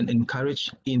accepted and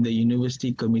encouraged in the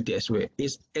university community as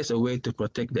a way to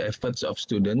protect the efforts of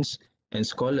students and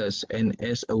scholars and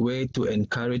as a way to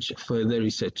encourage further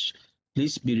research.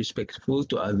 Please be respectful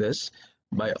to others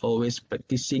by always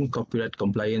practicing copyright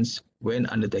compliance when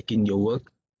undertaking your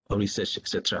work or research,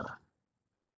 etc.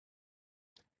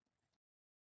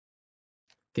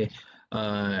 Okay,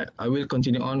 I will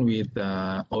continue on with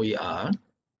OER.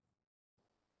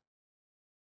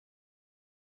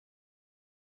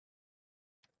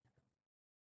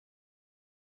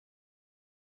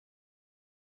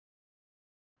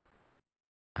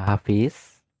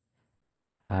 Hafiz.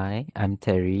 Hi, I'm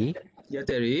Terry. Yeah,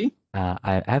 Terry.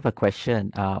 I have a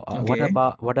question. Okay.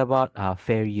 What about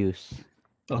fair use?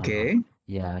 Okay.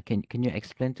 Yeah, can you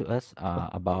explain to us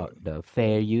about the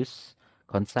fair use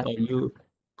concept? You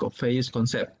got fair use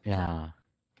concept. Yeah,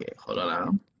 Okay, hold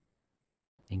on.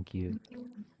 thank you.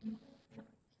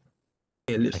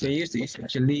 Okay, fair use is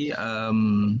actually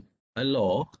a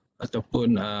law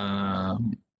ataupun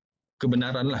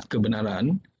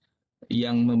kebenaran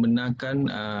yang membenarkan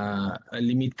a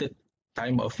limited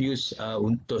time of use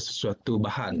untuk sesuatu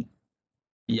bahan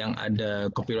yang ada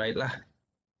copyright lah.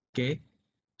 Okay,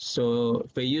 so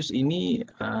fair use ini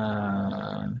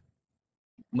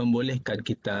membolehkan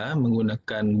kita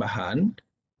menggunakan bahan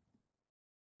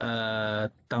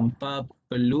tanpa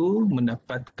perlu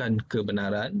mendapatkan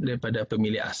kebenaran daripada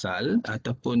pemilik asal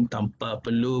ataupun tanpa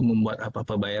perlu membuat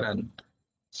apa-apa bayaran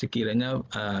sekiranya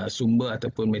sumber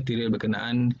ataupun material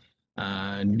berkenaan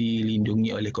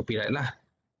dilindungi oleh copyright lah.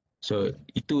 So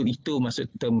itu maksud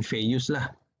term fair use lah.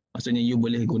 Maksudnya you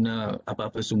boleh guna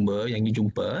apa-apa sumber yang you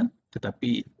jumpa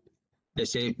tetapi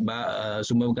let's say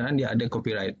sumber berkenaan dia ada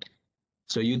copyright.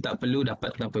 So you tak perlu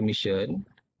dapatkan permission,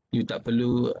 you tak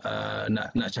perlu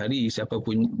nak cari siapa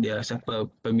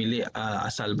pemilik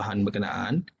asal bahan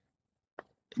berkenaan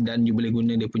dan you boleh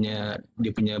guna dia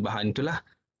punya bahan itulah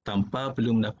tanpa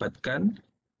perlu mendapatkan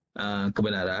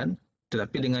kebenaran,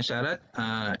 tetapi dengan syarat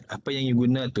apa yang you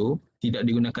guna tu tidak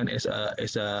digunakan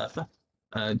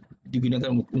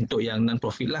digunakan untuk yang non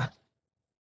profit lah.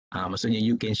 Maksudnya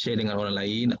you can share dengan orang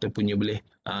lain ataupun you boleh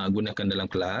gunakan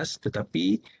dalam kelas,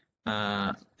 tetapi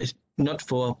it's not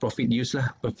for profit use lah,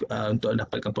 untuk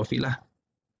dapatkan profit lah.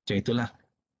 Macam itulah.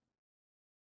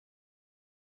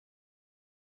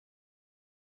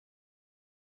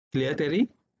 Clear, Terry?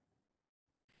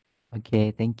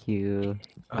 Okay, thank you.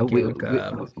 Okay,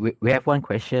 welcome. We have one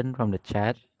question from the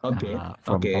chat. Okay.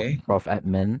 From Okay. Prof.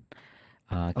 Admin.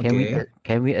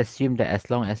 Can we assume that as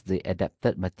long as the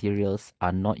adapted materials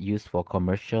are not used for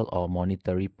commercial or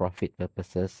monetary profit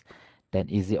purposes, then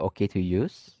is it okay to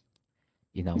use?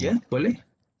 Ya, boleh.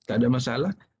 Tak ada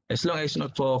masalah. As long as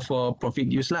not for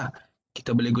profit use lah.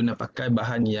 Kita boleh guna pakai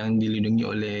bahan yang dilindungi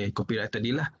oleh copyright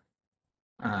tadilah.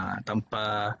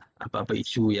 Tanpa apa-apa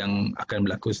isu yang akan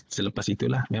berlaku selepas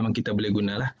itulah. Memang kita boleh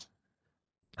gunalah.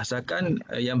 Asalkan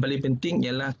yang paling penting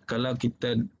ialah kalau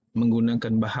kita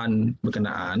menggunakan bahan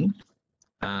berkenaan,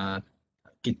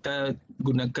 kita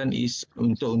gunakan is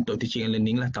untuk teaching and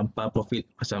learning lah tanpa profit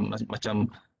macam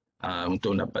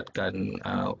untuk mendapatkan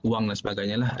wang dan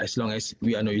sebagainya lah. As long as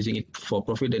we are not using it for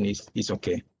profit, then it's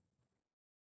okay.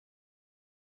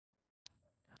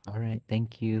 Alright,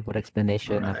 thank you for the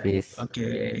explanation, Hafiz.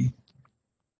 Okay.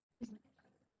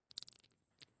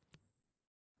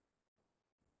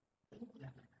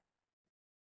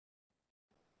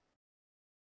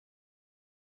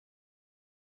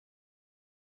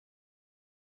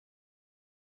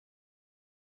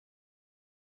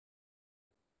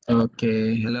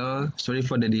 Okay, hello. Sorry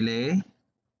for the delay.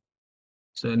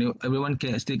 So everyone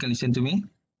still can listen to me?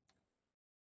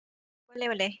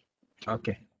 Boleh.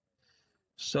 Okay.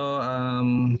 So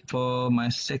for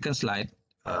my second slide,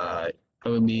 I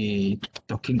will be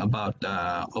talking about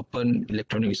open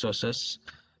electronic resources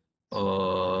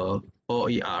or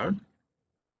OER.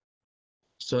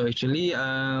 So actually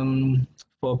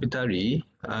for Pitari,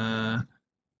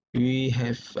 we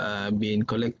have been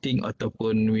collecting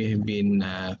ataupun we have been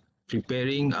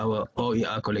preparing our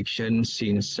OER collection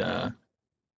since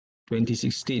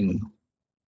 2016.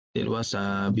 It was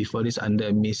before this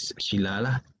under Miss Sheila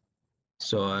lah.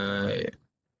 So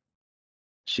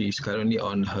she is currently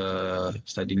on her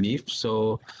study leave.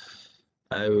 So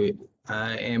I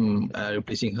am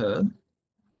replacing her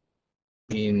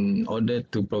in order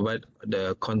to provide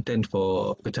the content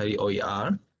for Pencari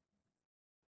OER.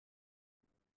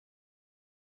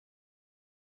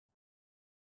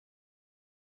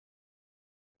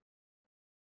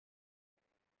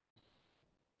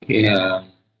 Okay,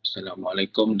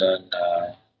 Assalamualaikum dan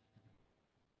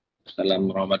salam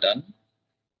Ramadan.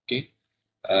 Okay,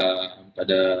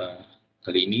 pada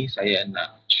kali ini saya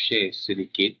nak share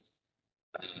sedikit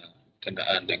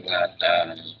berkenaan dengan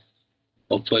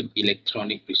Open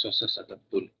Electronic Resources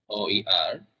ataupun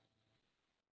OER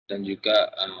dan juga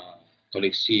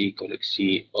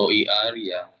koleksi-koleksi OER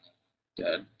yang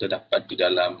terdapat di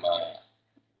dalam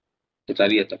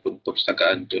Petari ataupun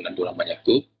Perpustakaan Tun Abdul Rahman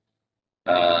Yaakob.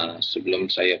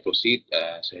 Sebelum saya proceed,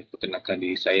 saya perkenalkan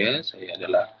diri saya. Saya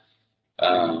adalah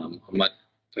Mohd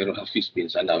Khairol Hafiz bin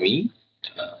Sanawi,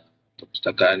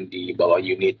 perpustakaan di bawah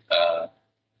unit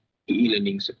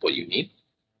e-learning support unit.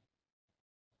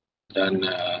 Dan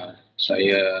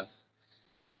saya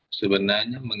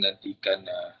sebenarnya menggantikan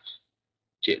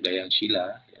Cik Dayang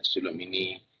Sheila yang sebelum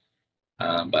ini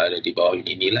berada di bawah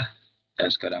unit inilah,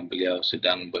 dan sekarang beliau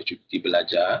sedang bercuti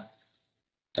belajar.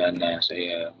 Dan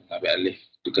saya mengambil alih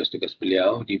tugas-tugas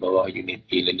beliau di bawah unit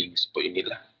e-learning support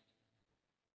unit lah.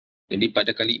 Jadi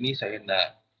pada kali ini saya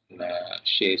nak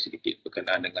share sedikit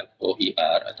berkenaan dengan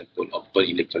OER ataupun Open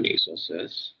Electronic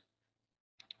Resources.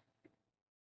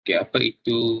 Okay, apa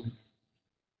itu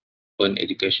Open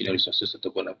Educational Resources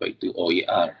ataupun apa itu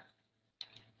OER?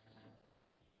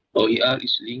 OER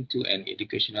is linked to an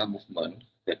educational movement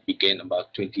that began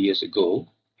about 20 years ago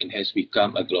and has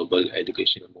become a global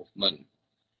educational movement.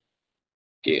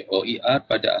 Okay, OER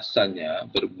pada asalnya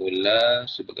bermula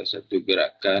sebagai satu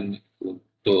gerakan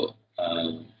untuk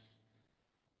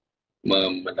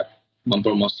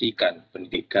mempromosikan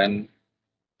pendidikan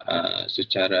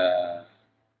secara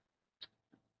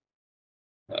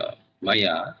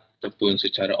maya ataupun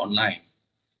secara online,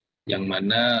 yang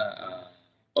mana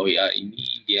OER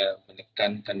ini dia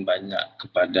menekankan banyak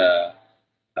kepada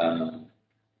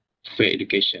fair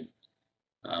education.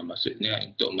 Maksudnya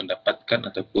untuk mendapatkan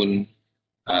ataupun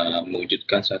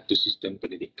mewujudkan satu sistem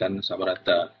pendidikan sama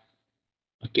rata.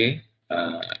 Okey,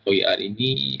 OER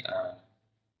ini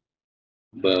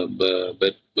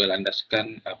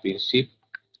berlandaskan prinsip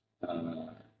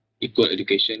equal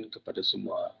education kepada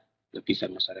semua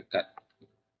lapisan masyarakat.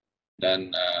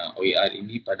 Dan OER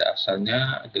ini pada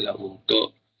asalnya adalah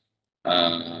untuk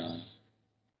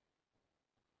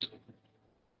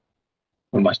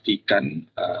memastikan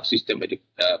sistem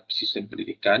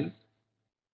pendidikan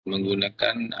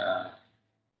menggunakan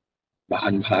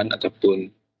bahan-bahan ataupun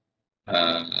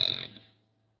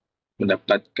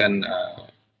mendapatkan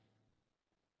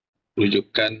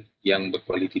rujukan yang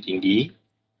berkualiti tinggi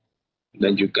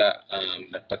dan juga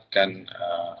mendapatkan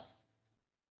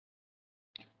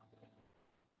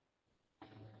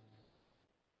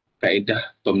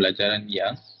kaedah pembelajaran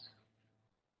yang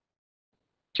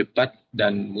cepat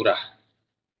dan murah.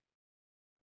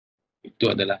 Itu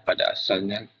adalah pada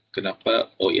asalnya kenapa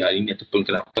OER ini ataupun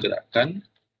kenapa gerakan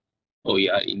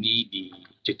OER ini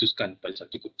dicetuskan pada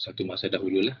satu masa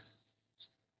dahulu lah.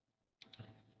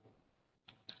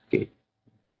 Okay.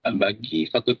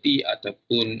 Bagi fakulti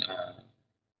ataupun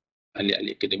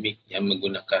ahli-ahli akademik yang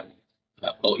menggunakan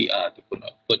OER ataupun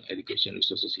Open Education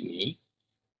Resources ini,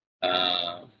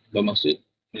 bermaksud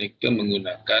mereka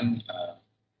menggunakan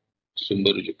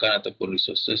sumber rujukan ataupun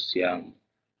resources yang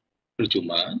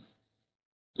percuma,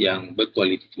 yang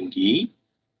berkualiti tinggi,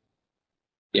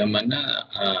 yang mana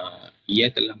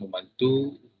ia telah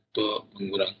membantu untuk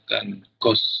mengurangkan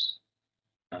kos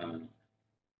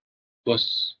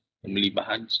membeli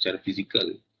bahan secara fizikal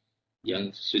yang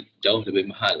jauh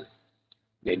lebih mahal.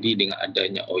 Jadi dengan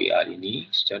adanya OER ini,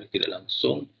 secara tidak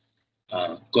langsung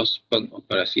kos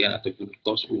pengoperasian ataupun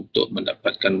kos untuk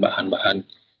mendapatkan bahan-bahan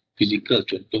fizikal,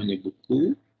 contohnya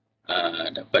buku,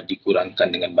 dapat dikurangkan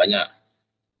dengan banyak.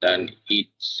 Dan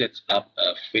it sets up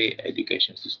a fair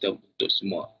education system untuk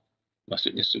semua.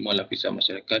 Maksudnya semua lapisan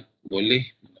masyarakat boleh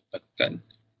mendapatkan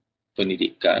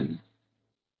pendidikan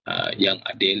yang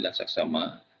adil dan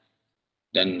saksama,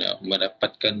 dan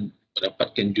mendapatkan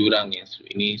jurang yang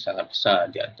ini sangat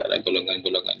besar di antara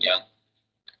golongan-golongan yang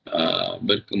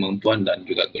berkemampuan dan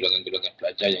juga golongan-golongan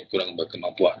pelajar yang kurang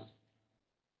berkemampuan.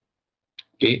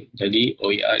 Okey, jadi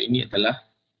OER ini adalah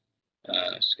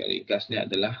sekali ringkasnya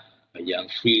adalah yang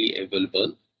freely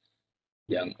available,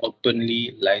 yang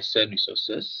openly licensed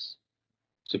resources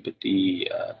seperti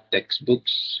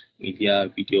textbooks,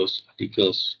 media, videos,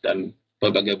 articles dan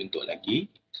pelbagai bentuk lagi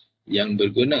yang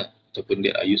berguna ataupun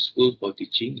they are useful for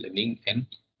teaching, learning and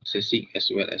assessing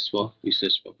as well as for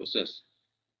research purposes.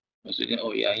 Maksudnya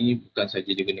OER ini bukan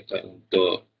saja digunakan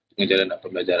untuk pengajaran dan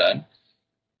pembelajaran,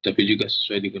 tapi juga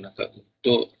sesuai digunakan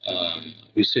untuk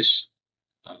research,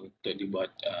 untuk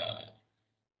dibuat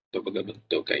pelbagai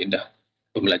bentuk kaedah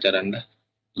pembelajaran lah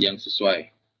yang sesuai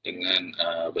dengan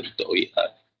bentuk OER.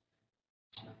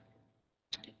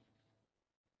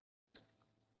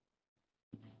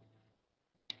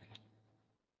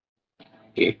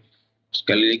 Okay.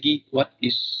 Sekali lagi, what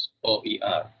is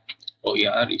OER?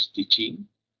 OER is teaching,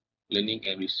 learning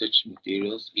and research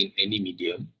materials in any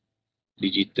medium,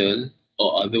 digital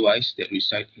or otherwise that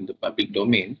reside in the public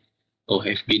domain or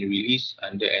have been released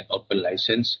under an open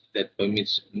license that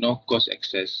permits no cost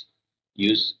access,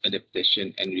 use,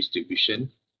 adaptation and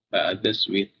distribution by others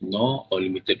with no or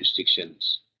limited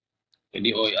restrictions.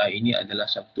 Jadi OER ini adalah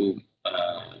satu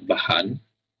bahan,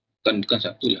 bukan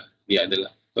satu lah, dia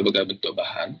adalah pelbagai bentuk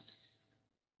bahan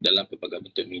dalam pelbagai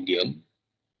bentuk medium,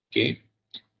 okay,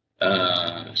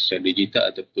 secara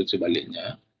digital ataupun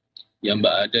sebaliknya, yang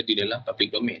berada di dalam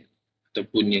public domain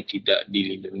ataupun yang tidak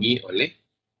dilindungi oleh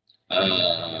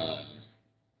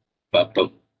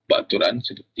peraturan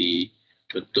seperti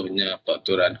contohnya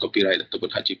peraturan copyright ataupun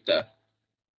hak cipta,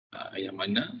 yang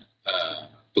mana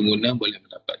pengguna boleh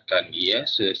mendapatkan ia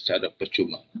secara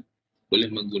percuma,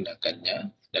 boleh menggunakannya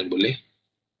dan boleh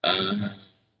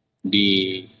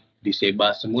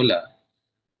disebar semula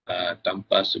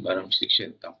tanpa sebarang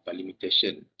restriction, tanpa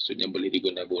limitation. Maksudnya boleh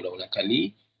digunakan berulang-ulang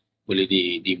kali, boleh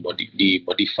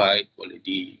di-modify, boleh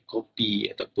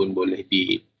di-copy ataupun boleh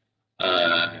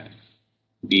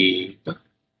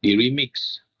di-remix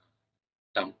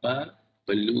tanpa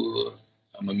perlu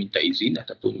meminta izin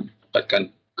ataupun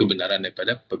dapatkan kebenaran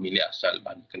daripada pemilik asal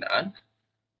bahan berkenaan,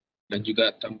 dan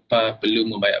juga tanpa perlu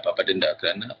membayar apa-apa denda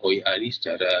kerana OER ini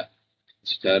secara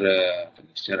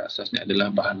asasnya adalah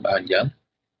bahan-bahan yang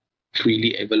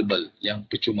freely available, yang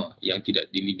percuma, yang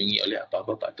tidak dilindungi oleh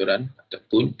apa-apa peraturan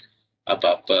ataupun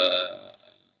apa-apa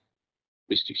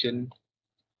restriction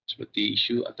seperti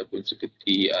isu ataupun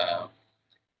seperti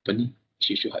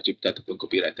isu hak cipta ataupun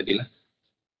copyright tadilah.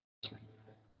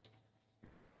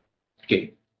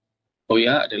 Okay.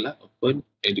 OER adalah Open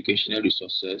Educational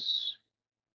Resources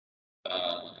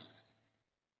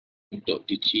untuk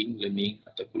teaching, learning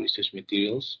ataupun research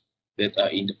materials that are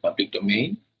in the public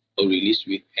domain or released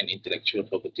with an intellectual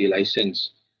property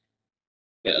license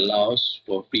that allows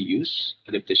for free use,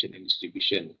 adaptation and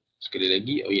distribution. Sekali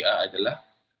lagi, OER adalah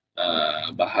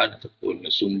bahan ataupun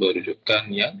sumber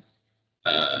rujukan yang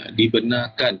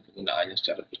dibenarkan penggunaannya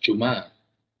secara percuma,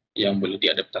 yang boleh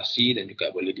diadaptasi dan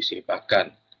juga boleh disebarkan,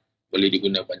 boleh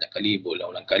digunakan banyak kali,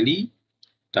 berulang-ulang kali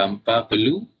tanpa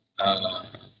perlu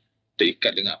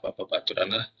terikat dengan apa-apa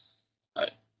peraturan lah.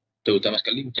 Terutama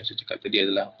sekali macam saya cakap tadi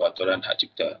adalah peraturan hak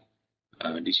cipta.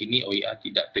 Di sini OER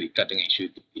tidak terikat dengan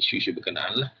isu-isu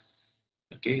berkenaan lah.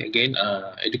 Okay, again,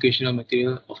 educational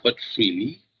material offered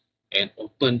freely and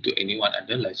open to anyone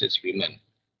under license agreement.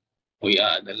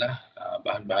 OER adalah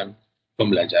bahan-bahan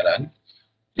pembelajaran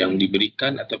yang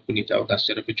diberikan ataupun ditawarkan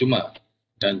secara percuma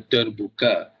dan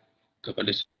terbuka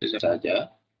kepada siapa sahaja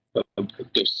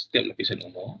untuk setiap lapisan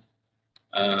umur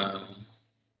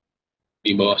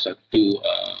di bawah satu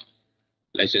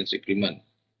license agreement.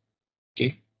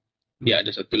 Okay. Dia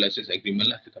ada satu license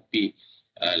agreement lah, tetapi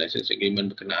license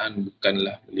agreement berkenaan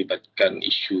bukanlah melibatkan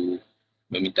isu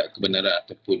meminta kebenaran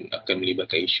ataupun akan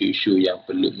melibatkan isu-isu yang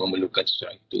memerlukan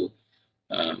seseorang itu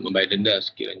membayar denda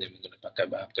sekiranya menggunakan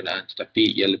bahan berkenaan,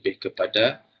 tetapi ia lebih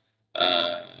kepada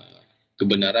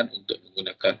kebenaran untuk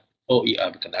menggunakan OER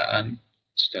berkenaan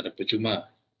secara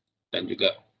percuma dan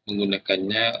juga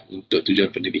menggunakannya untuk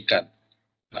tujuan pendidikan.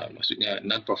 Maksudnya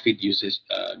non-profit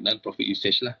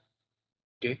usage lah.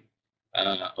 Okay.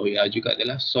 OER juga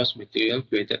adalah source material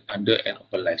created under an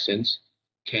open license,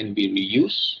 can be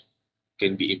reused,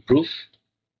 can be improved,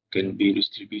 can be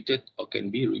distributed or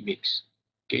can be remixed.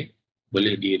 Okay.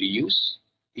 Boleh di reuse,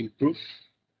 improve,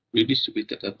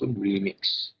 redistributed ataupun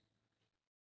remix.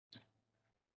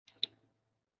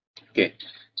 Okay,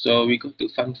 so we go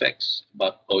to fun facts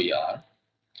about OER.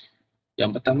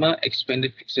 Yang pertama,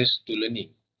 expanded access to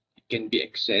learning. It can be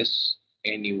accessed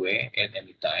anywhere and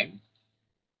anytime.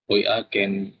 OER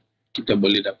kita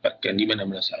boleh dapatkan di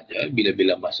mana-mana sahaja,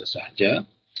 bila-bila masa sahaja.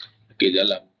 Okay,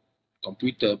 dalam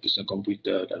komputer, personal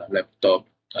komputer, dalam laptop,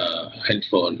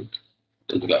 handphone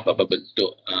dan juga apa-apa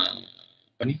bentuk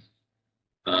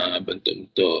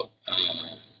bentuk-bentuk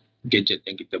gadget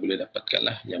yang kita boleh dapatkan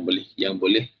lah, yang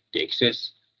boleh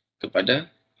diakses kepada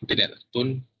internet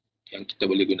ataupun yang kita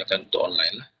boleh gunakan untuk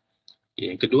online lah.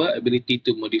 Yang kedua, ability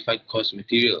to modify course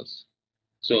materials.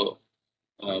 So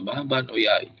bahan-bahan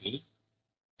OER ini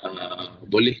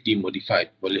boleh dimodify,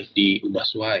 boleh diubah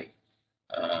suai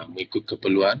mengikut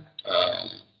keperluan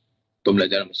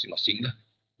pembelajaran masing-masing lah,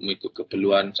 mengikut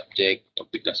keperluan subjek,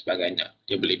 topik dan sebagainya.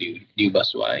 Dia boleh diubah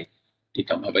suai,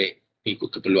 ditambah baik mengikut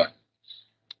keperluan.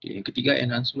 Yang ketiga,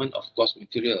 enhancement of course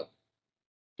material.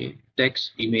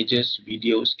 Text, images,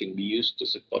 videos can be used to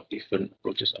support different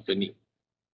approaches of learning.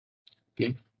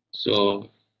 So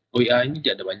OER ini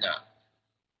dia ada banyak.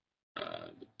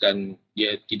 Dan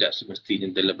dia tidak semestinya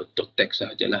dalam bentuk teks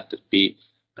sahajalah, tapi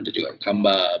ada juga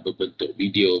gambar, berbentuk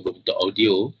video, berbentuk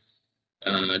audio,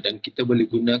 dan kita boleh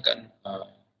gunakan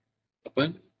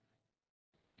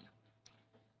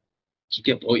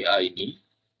setiap OER ini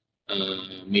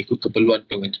mengikut keperluan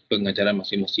pengajaran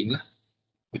masing-masing lah.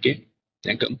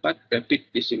 Yang keempat, rapid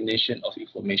dissemination of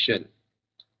information.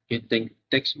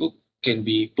 Textbook can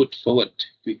be put forward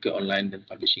quicker online than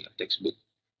publishing a textbook.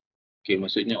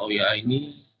 Maksudnya OER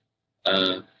ini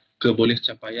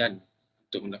kebolehcapaian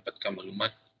untuk mendapatkan maklumat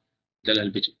adalah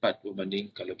lebih cepat berbanding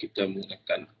kalau kita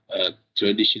menggunakan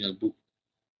traditional book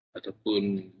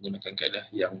ataupun menggunakan kaedah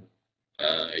yang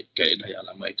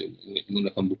lama itu,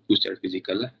 menggunakan buku secara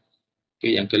fizikal lah.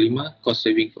 Yang kelima, cost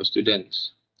saving for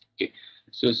students.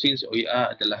 So since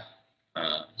OER adalah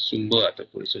sumber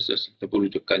ataupun resources ataupun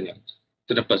rujukan yang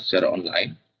terdapat secara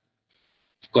online,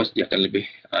 of course dia akan lebih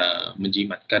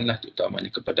menjimatkan lah,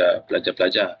 terutamanya kepada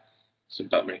pelajar-pelajar,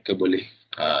 sebab mereka boleh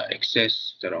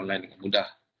akses secara online dengan mudah.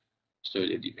 So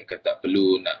jadi mereka tak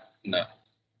perlu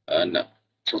nak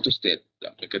photostat,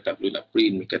 mereka tak perlu nak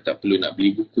print, mereka tak perlu nak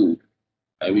beli buku,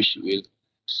 which will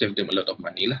save them a lot of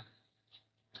money lah.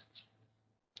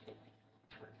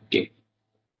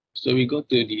 So we go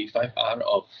to the 5R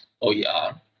of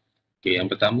OER.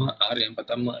 Yang pertama, R yang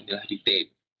pertama adalah retain.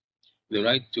 The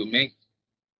right to make,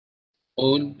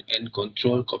 own and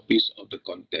control copies of the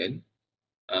content.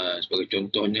 Sebagai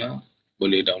contohnya,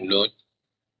 boleh download,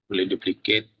 boleh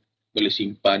duplicate, boleh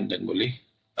simpan dan boleh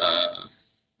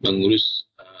mengurus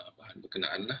bahan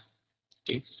berkenaan lah.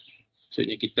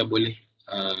 Maksudnya kita boleh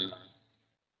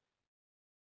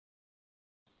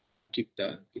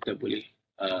kita boleh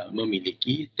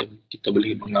memiliki, kita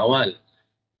boleh mengawal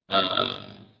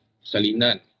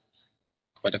salinan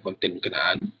kepada konten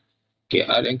berkenaan.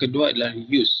 R yang kedua adalah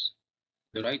reuse.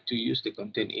 The right to use the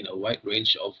content in a wide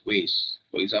range of ways.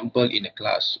 For example, in a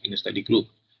class, in a study group,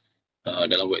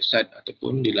 dalam website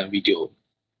ataupun dalam video.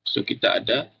 So kita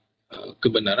ada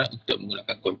kebenaran untuk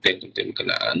menggunakan konten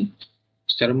berkenaan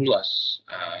secara meluas,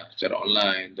 secara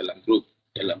online, dalam group,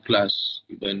 dalam kelas,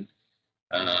 even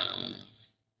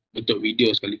bentuk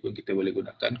video sekalipun kita boleh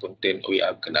gunakan konten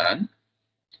OER berkenaan.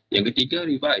 Yang ketiga,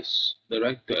 revise. The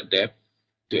right to adapt,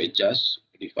 to adjust,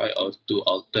 modify or to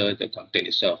alter the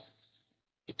content itself.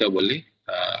 Kita boleh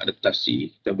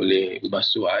adaptasi, kita boleh ubah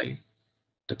suai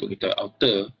ataupun kita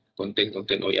alter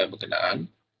konten-konten OER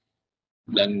berkenaan.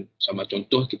 Dan sama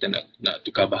contoh, kita nak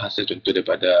tukar bahasa, contoh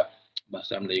daripada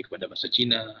bahasa Melayu kepada bahasa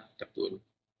Cina ataupun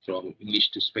from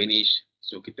English to Spanish.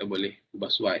 So kita boleh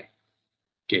ubah suai.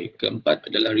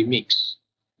 Keempat adalah remix.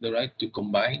 The right to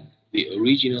combine the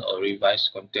original or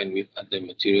revised content with other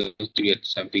material to create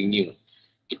something new.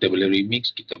 Kita boleh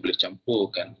remix, kita boleh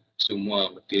campurkan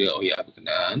semua material OER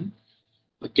berkenaan.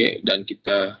 Dan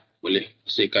kita boleh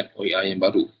hasilkan OER yang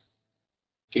baru.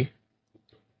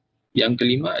 Yang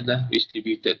kelima adalah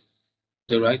distributed.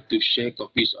 The right to share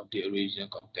copies of the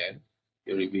original content,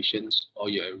 your revisions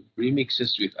or your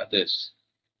remixes with others.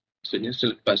 Maksudnya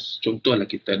selepas, contohlah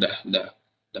kita dah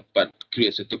dapat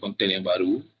create satu konten yang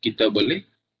baru, kita boleh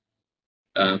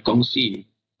kongsi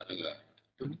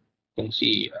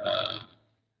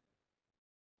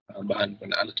bahan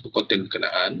berkenaan atau konten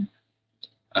berkenaan,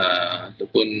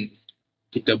 ataupun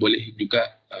kita boleh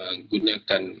juga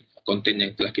gunakan konten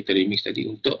yang telah kita remix tadi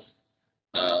untuk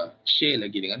share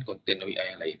lagi dengan konten OER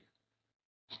yang lain.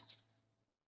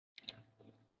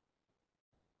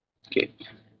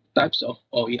 Types of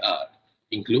OER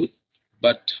include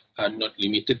but are not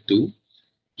limited to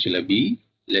syllabi,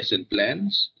 lesson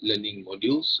plans, learning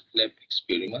modules, lab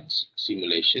experiments,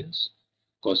 simulations,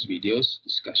 course videos,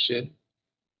 discussion,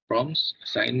 prompts,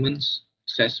 assignments,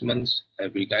 assessments,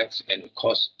 library guides and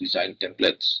course design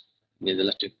templates. Ini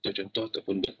adalah contoh-contoh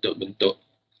ataupun bentuk-bentuk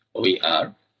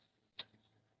OER.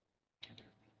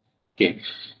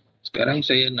 Sekarang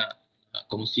saya nak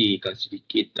kongsikan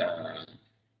sedikit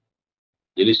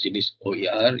jenis-jenis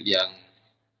OER yang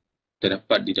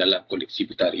terdapat di dalam koleksi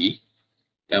Pitari,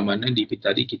 yang mana di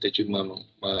Pitari kita cuma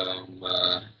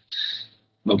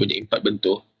mempunyai 4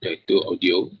 bentuk, iaitu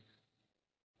audio,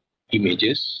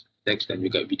 images, teks dan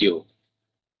juga video.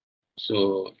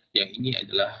 So yang ini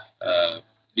adalah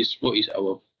this flow is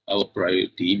our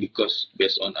priority because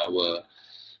based on our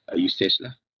usage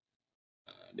lah,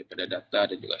 daripada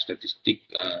data dan juga statistik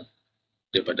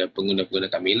daripada pengguna-pengguna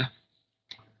kami lah.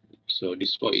 So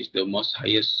this flow is the most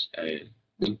highest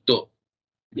bentuk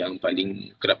yang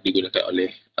paling kerap digunakan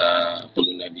oleh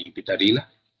pengguna di Pitari lah.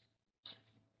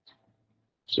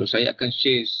 So saya akan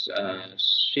share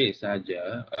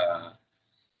saja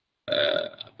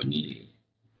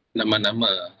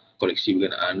nama-nama koleksi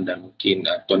berkenaan, dan mungkin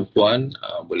tuan-puan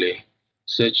boleh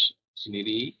search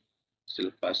sendiri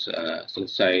selepas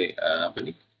selesai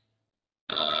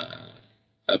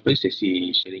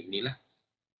sesi sharing inilah.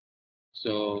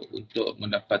 So untuk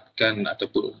mendapatkan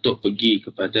ataupun untuk pergi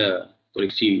kepada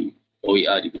koleksi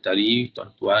OER di Pitari,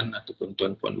 tuan-tuan ataupun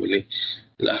tuan-puan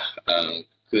bolehlah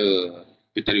ke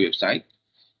Pitari website,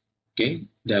 okay,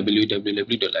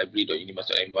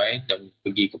 www.library.unimas.my, dan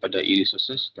pergi kepada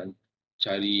e-resources dan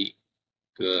cari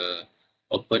ke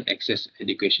Open Access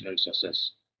Educational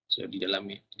Resources. So di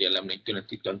dalam itu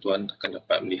nanti tuan-tuan akan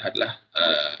dapat melihatlah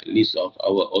list of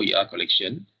our OER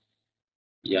collection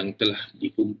yang telah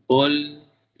dikumpul,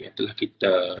 yang telah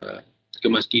kita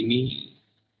kemas kini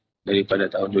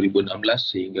daripada tahun 2016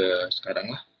 sehingga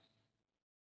sekarang lah.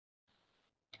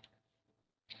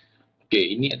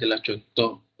 Okay, ini adalah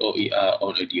contoh OER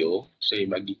on audio. Saya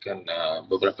bagikan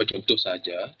beberapa contoh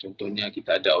saja. Contohnya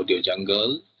kita ada audio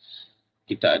jungle,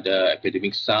 kita ada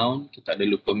academic sound, kita ada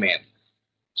Luperman.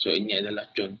 So ini adalah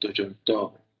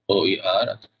contoh-contoh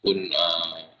OER ataupun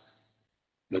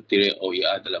material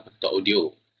OER dalam bentuk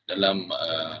audio.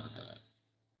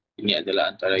 Ini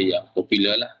adalah antara yang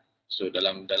popular lah. So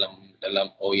dalam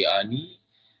OER ni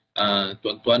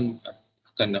tuan-tuan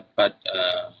akan dapat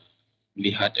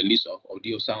lihat a list of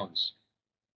audio sounds.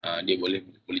 Dia boleh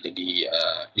jadi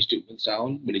instrument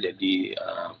sound, boleh jadi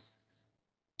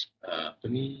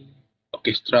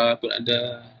orkestra pun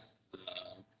ada,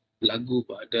 lagu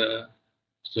pun ada.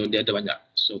 So dia ada banyak.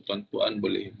 So tuan-tuan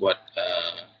boleh buat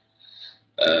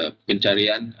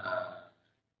pencarian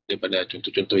daripada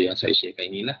contoh-contoh yang saya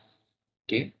sharekan inilah.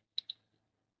 Okay.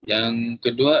 Yang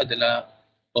kedua adalah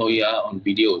OER on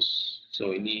videos.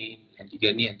 So ini yang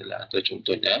tiga ni adalah antara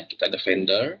contohnya. Kita ada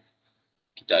Fender,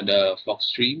 kita ada Fox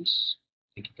Streams,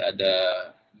 dan kita ada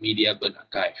Media Burn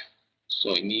Archive.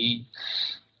 So ini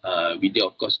video,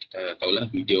 of course kita tahulah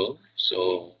video.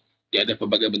 So dia ada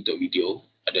pelbagai bentuk video.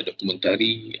 Ada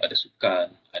dokumentari, ada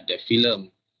sukan, ada film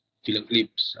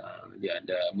clips, dia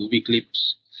ada movie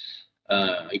clips,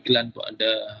 iklan pun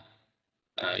ada,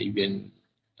 even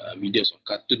videos of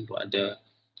cartoon pun ada.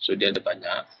 So dia ada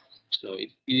banyak. So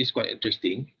it is quite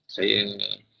interesting. Saya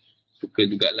suka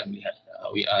jugalah melihat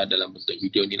OER dalam bentuk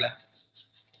video ni lah.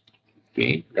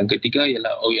 Okay. Yang ketiga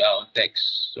ialah OER on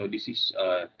text. So this is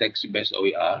text based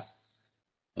OER.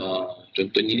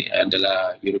 Contohnya ni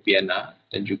adalah Europeana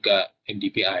dan juga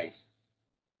MDPI.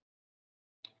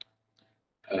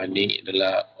 Ni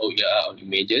adalah OER on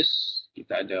images.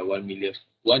 Kita ada 1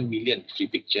 million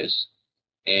free pictures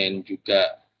and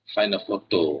juga find a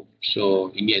photo.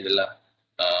 So ini adalah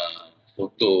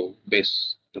photo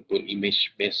based ataupun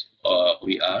image based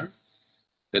OER.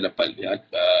 Kita dapat lihat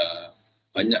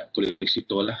banyak koleksi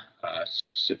tu lah,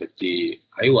 seperti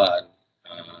haiwan,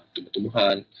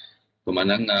 tumbuh-tumbuhan,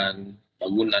 pemandangan,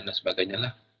 bangunan dan sebagainya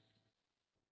lah.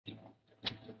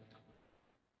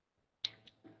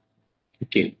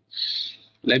 Okay.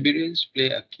 Librarians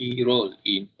play a key role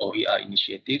in OER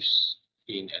initiatives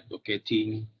in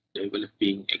advocating,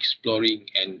 developing, exploring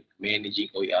and managing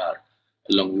OER.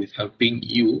 Along with helping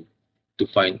you to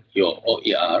find your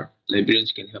OER,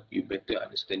 librarians can help you better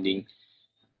understanding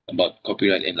about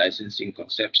copyright and licensing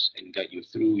concepts and guide you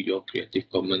through your Creative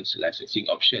Commons licensing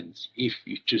options if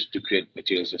you choose to create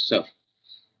materials yourself.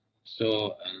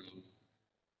 So,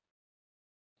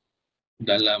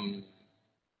 dalam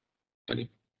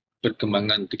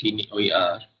perkembangan terkini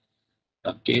OER,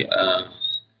 okay,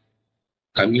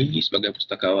 kami sebagai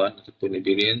pustakawan ataupun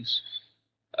librarians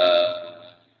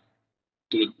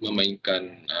turut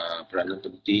memainkan peranan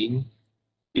penting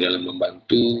di dalam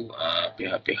membantu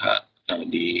pihak-pihak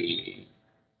di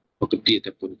fakulti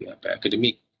ataupun pihak-pihak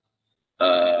akademik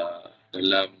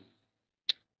dalam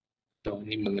tahun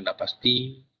ini mengenal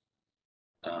pasti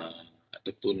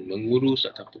ataupun mengurus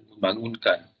ataupun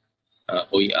membangunkan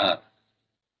OER.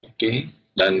 Okay.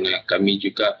 Dan kami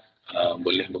juga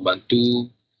boleh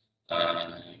membantu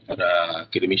para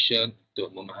academician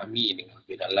untuk memahami dengan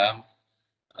lebih dalam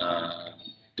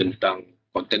tentang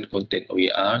konten-konten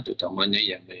OER, terutamanya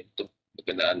yang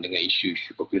berkenaan dengan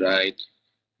isu-isu copyright,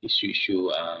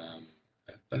 isu-isu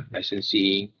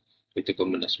licensing, creative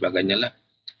commons dan sebagainya lah.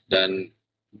 Dan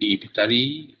di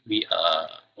Pitari, we are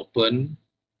open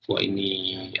for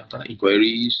any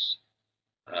inquiries.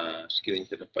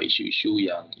 Sekiranya terdapat isu-isu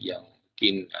yang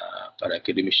mungkin para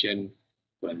academician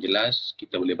kurang jelas,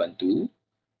 kita boleh bantu.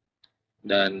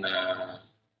 Dan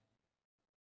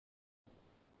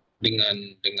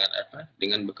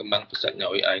dengan berkembang pesatnya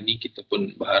OER ini, kita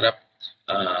pun berharap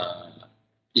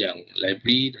yang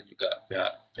library dan juga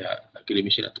pihak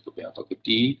academician ataupun pihak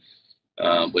fakulti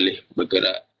boleh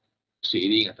bergerak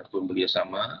seiring ataupun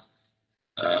bekerjasama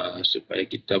supaya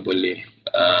kita boleh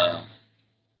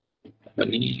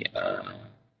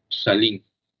saling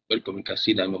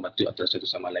berkomunikasi dan membantu antara satu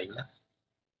sama lain lah.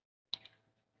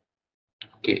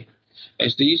 Okay.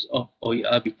 As the use of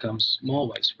OER becomes more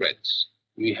widespread,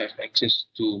 we have access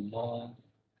to more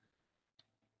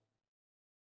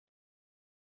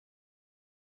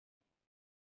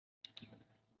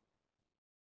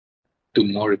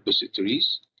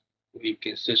repositories. We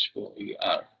can search for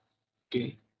OER.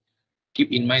 Okay.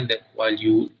 Keep in mind that while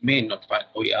you may not find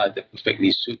OER that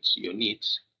perfectly suits your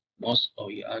needs, most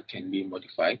OER can be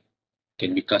modified,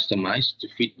 can be customized to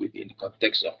fit within the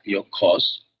context of your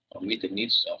course or meet the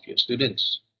needs of your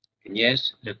students. And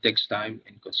yes, that takes time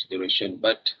and consideration,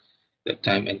 but the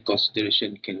time and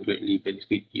consideration can greatly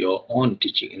benefit your own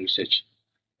teaching and research,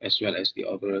 as well as the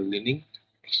overall learning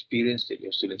experience that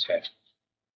your students have.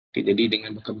 Okay, jadi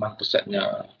dengan berkembang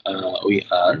pesatnya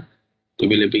OER,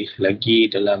 lebih-lebih lagi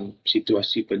dalam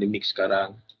situasi pandemik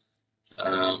sekarang,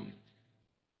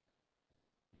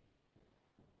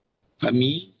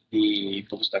 kami di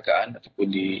perpustakaan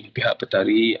ataupun di pihak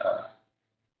Petari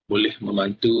boleh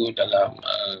membantu dalam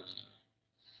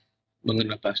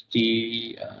mengenal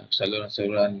pasti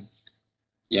saluran-saluran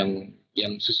yang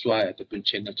sesuai ataupun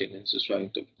channel-channel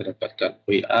sesuai untuk kita dapatkan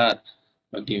OER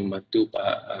bagi membantu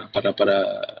para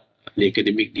ahli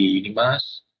akademik di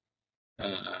UNIMAS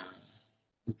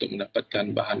untuk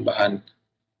mendapatkan bahan-bahan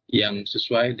yang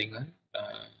sesuai dengan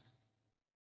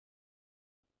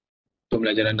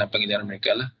pembelajaran dan pengajaran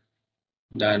mereka lah.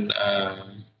 Dan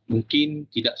mungkin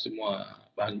tidak semua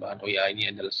bahan-bahan OER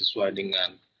ini adalah sesuai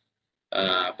dengan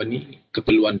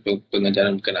keperluan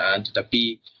pengajaran berkenaan,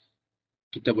 tetapi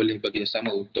kita boleh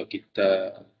bekerjasama untuk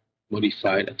kita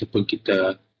modify ataupun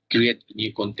kita create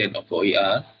new content of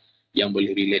OER yang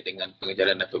boleh relate dengan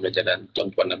pengajaran dan pembelajaran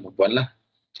tuan-tuan dan puan-puan lah.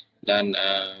 Dan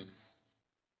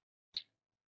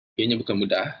ianya bukan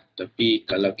mudah, tapi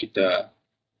kalau kita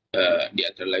di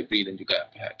antara library dan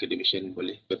juga pihak academician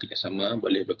boleh bekerjasama,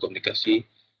 boleh berkomunikasi,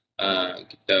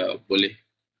 kita boleh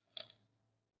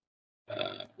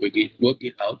work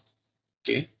it out,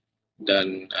 okay?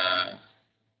 Dan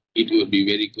it will be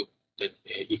very good that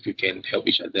if you can help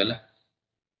each other lah,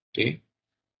 okay?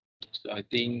 So I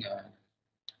think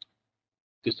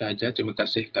itu sahaja. Terima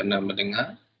kasih kerana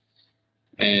mendengar.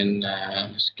 And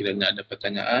sekiranya ada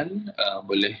pertanyaan,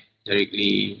 boleh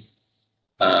directly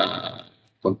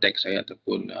kontak saya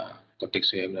ataupun kontak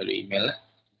saya melalui email lah.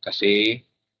 Terima kasih.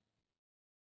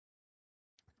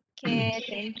 Okay,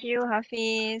 thank you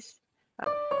Hafiz.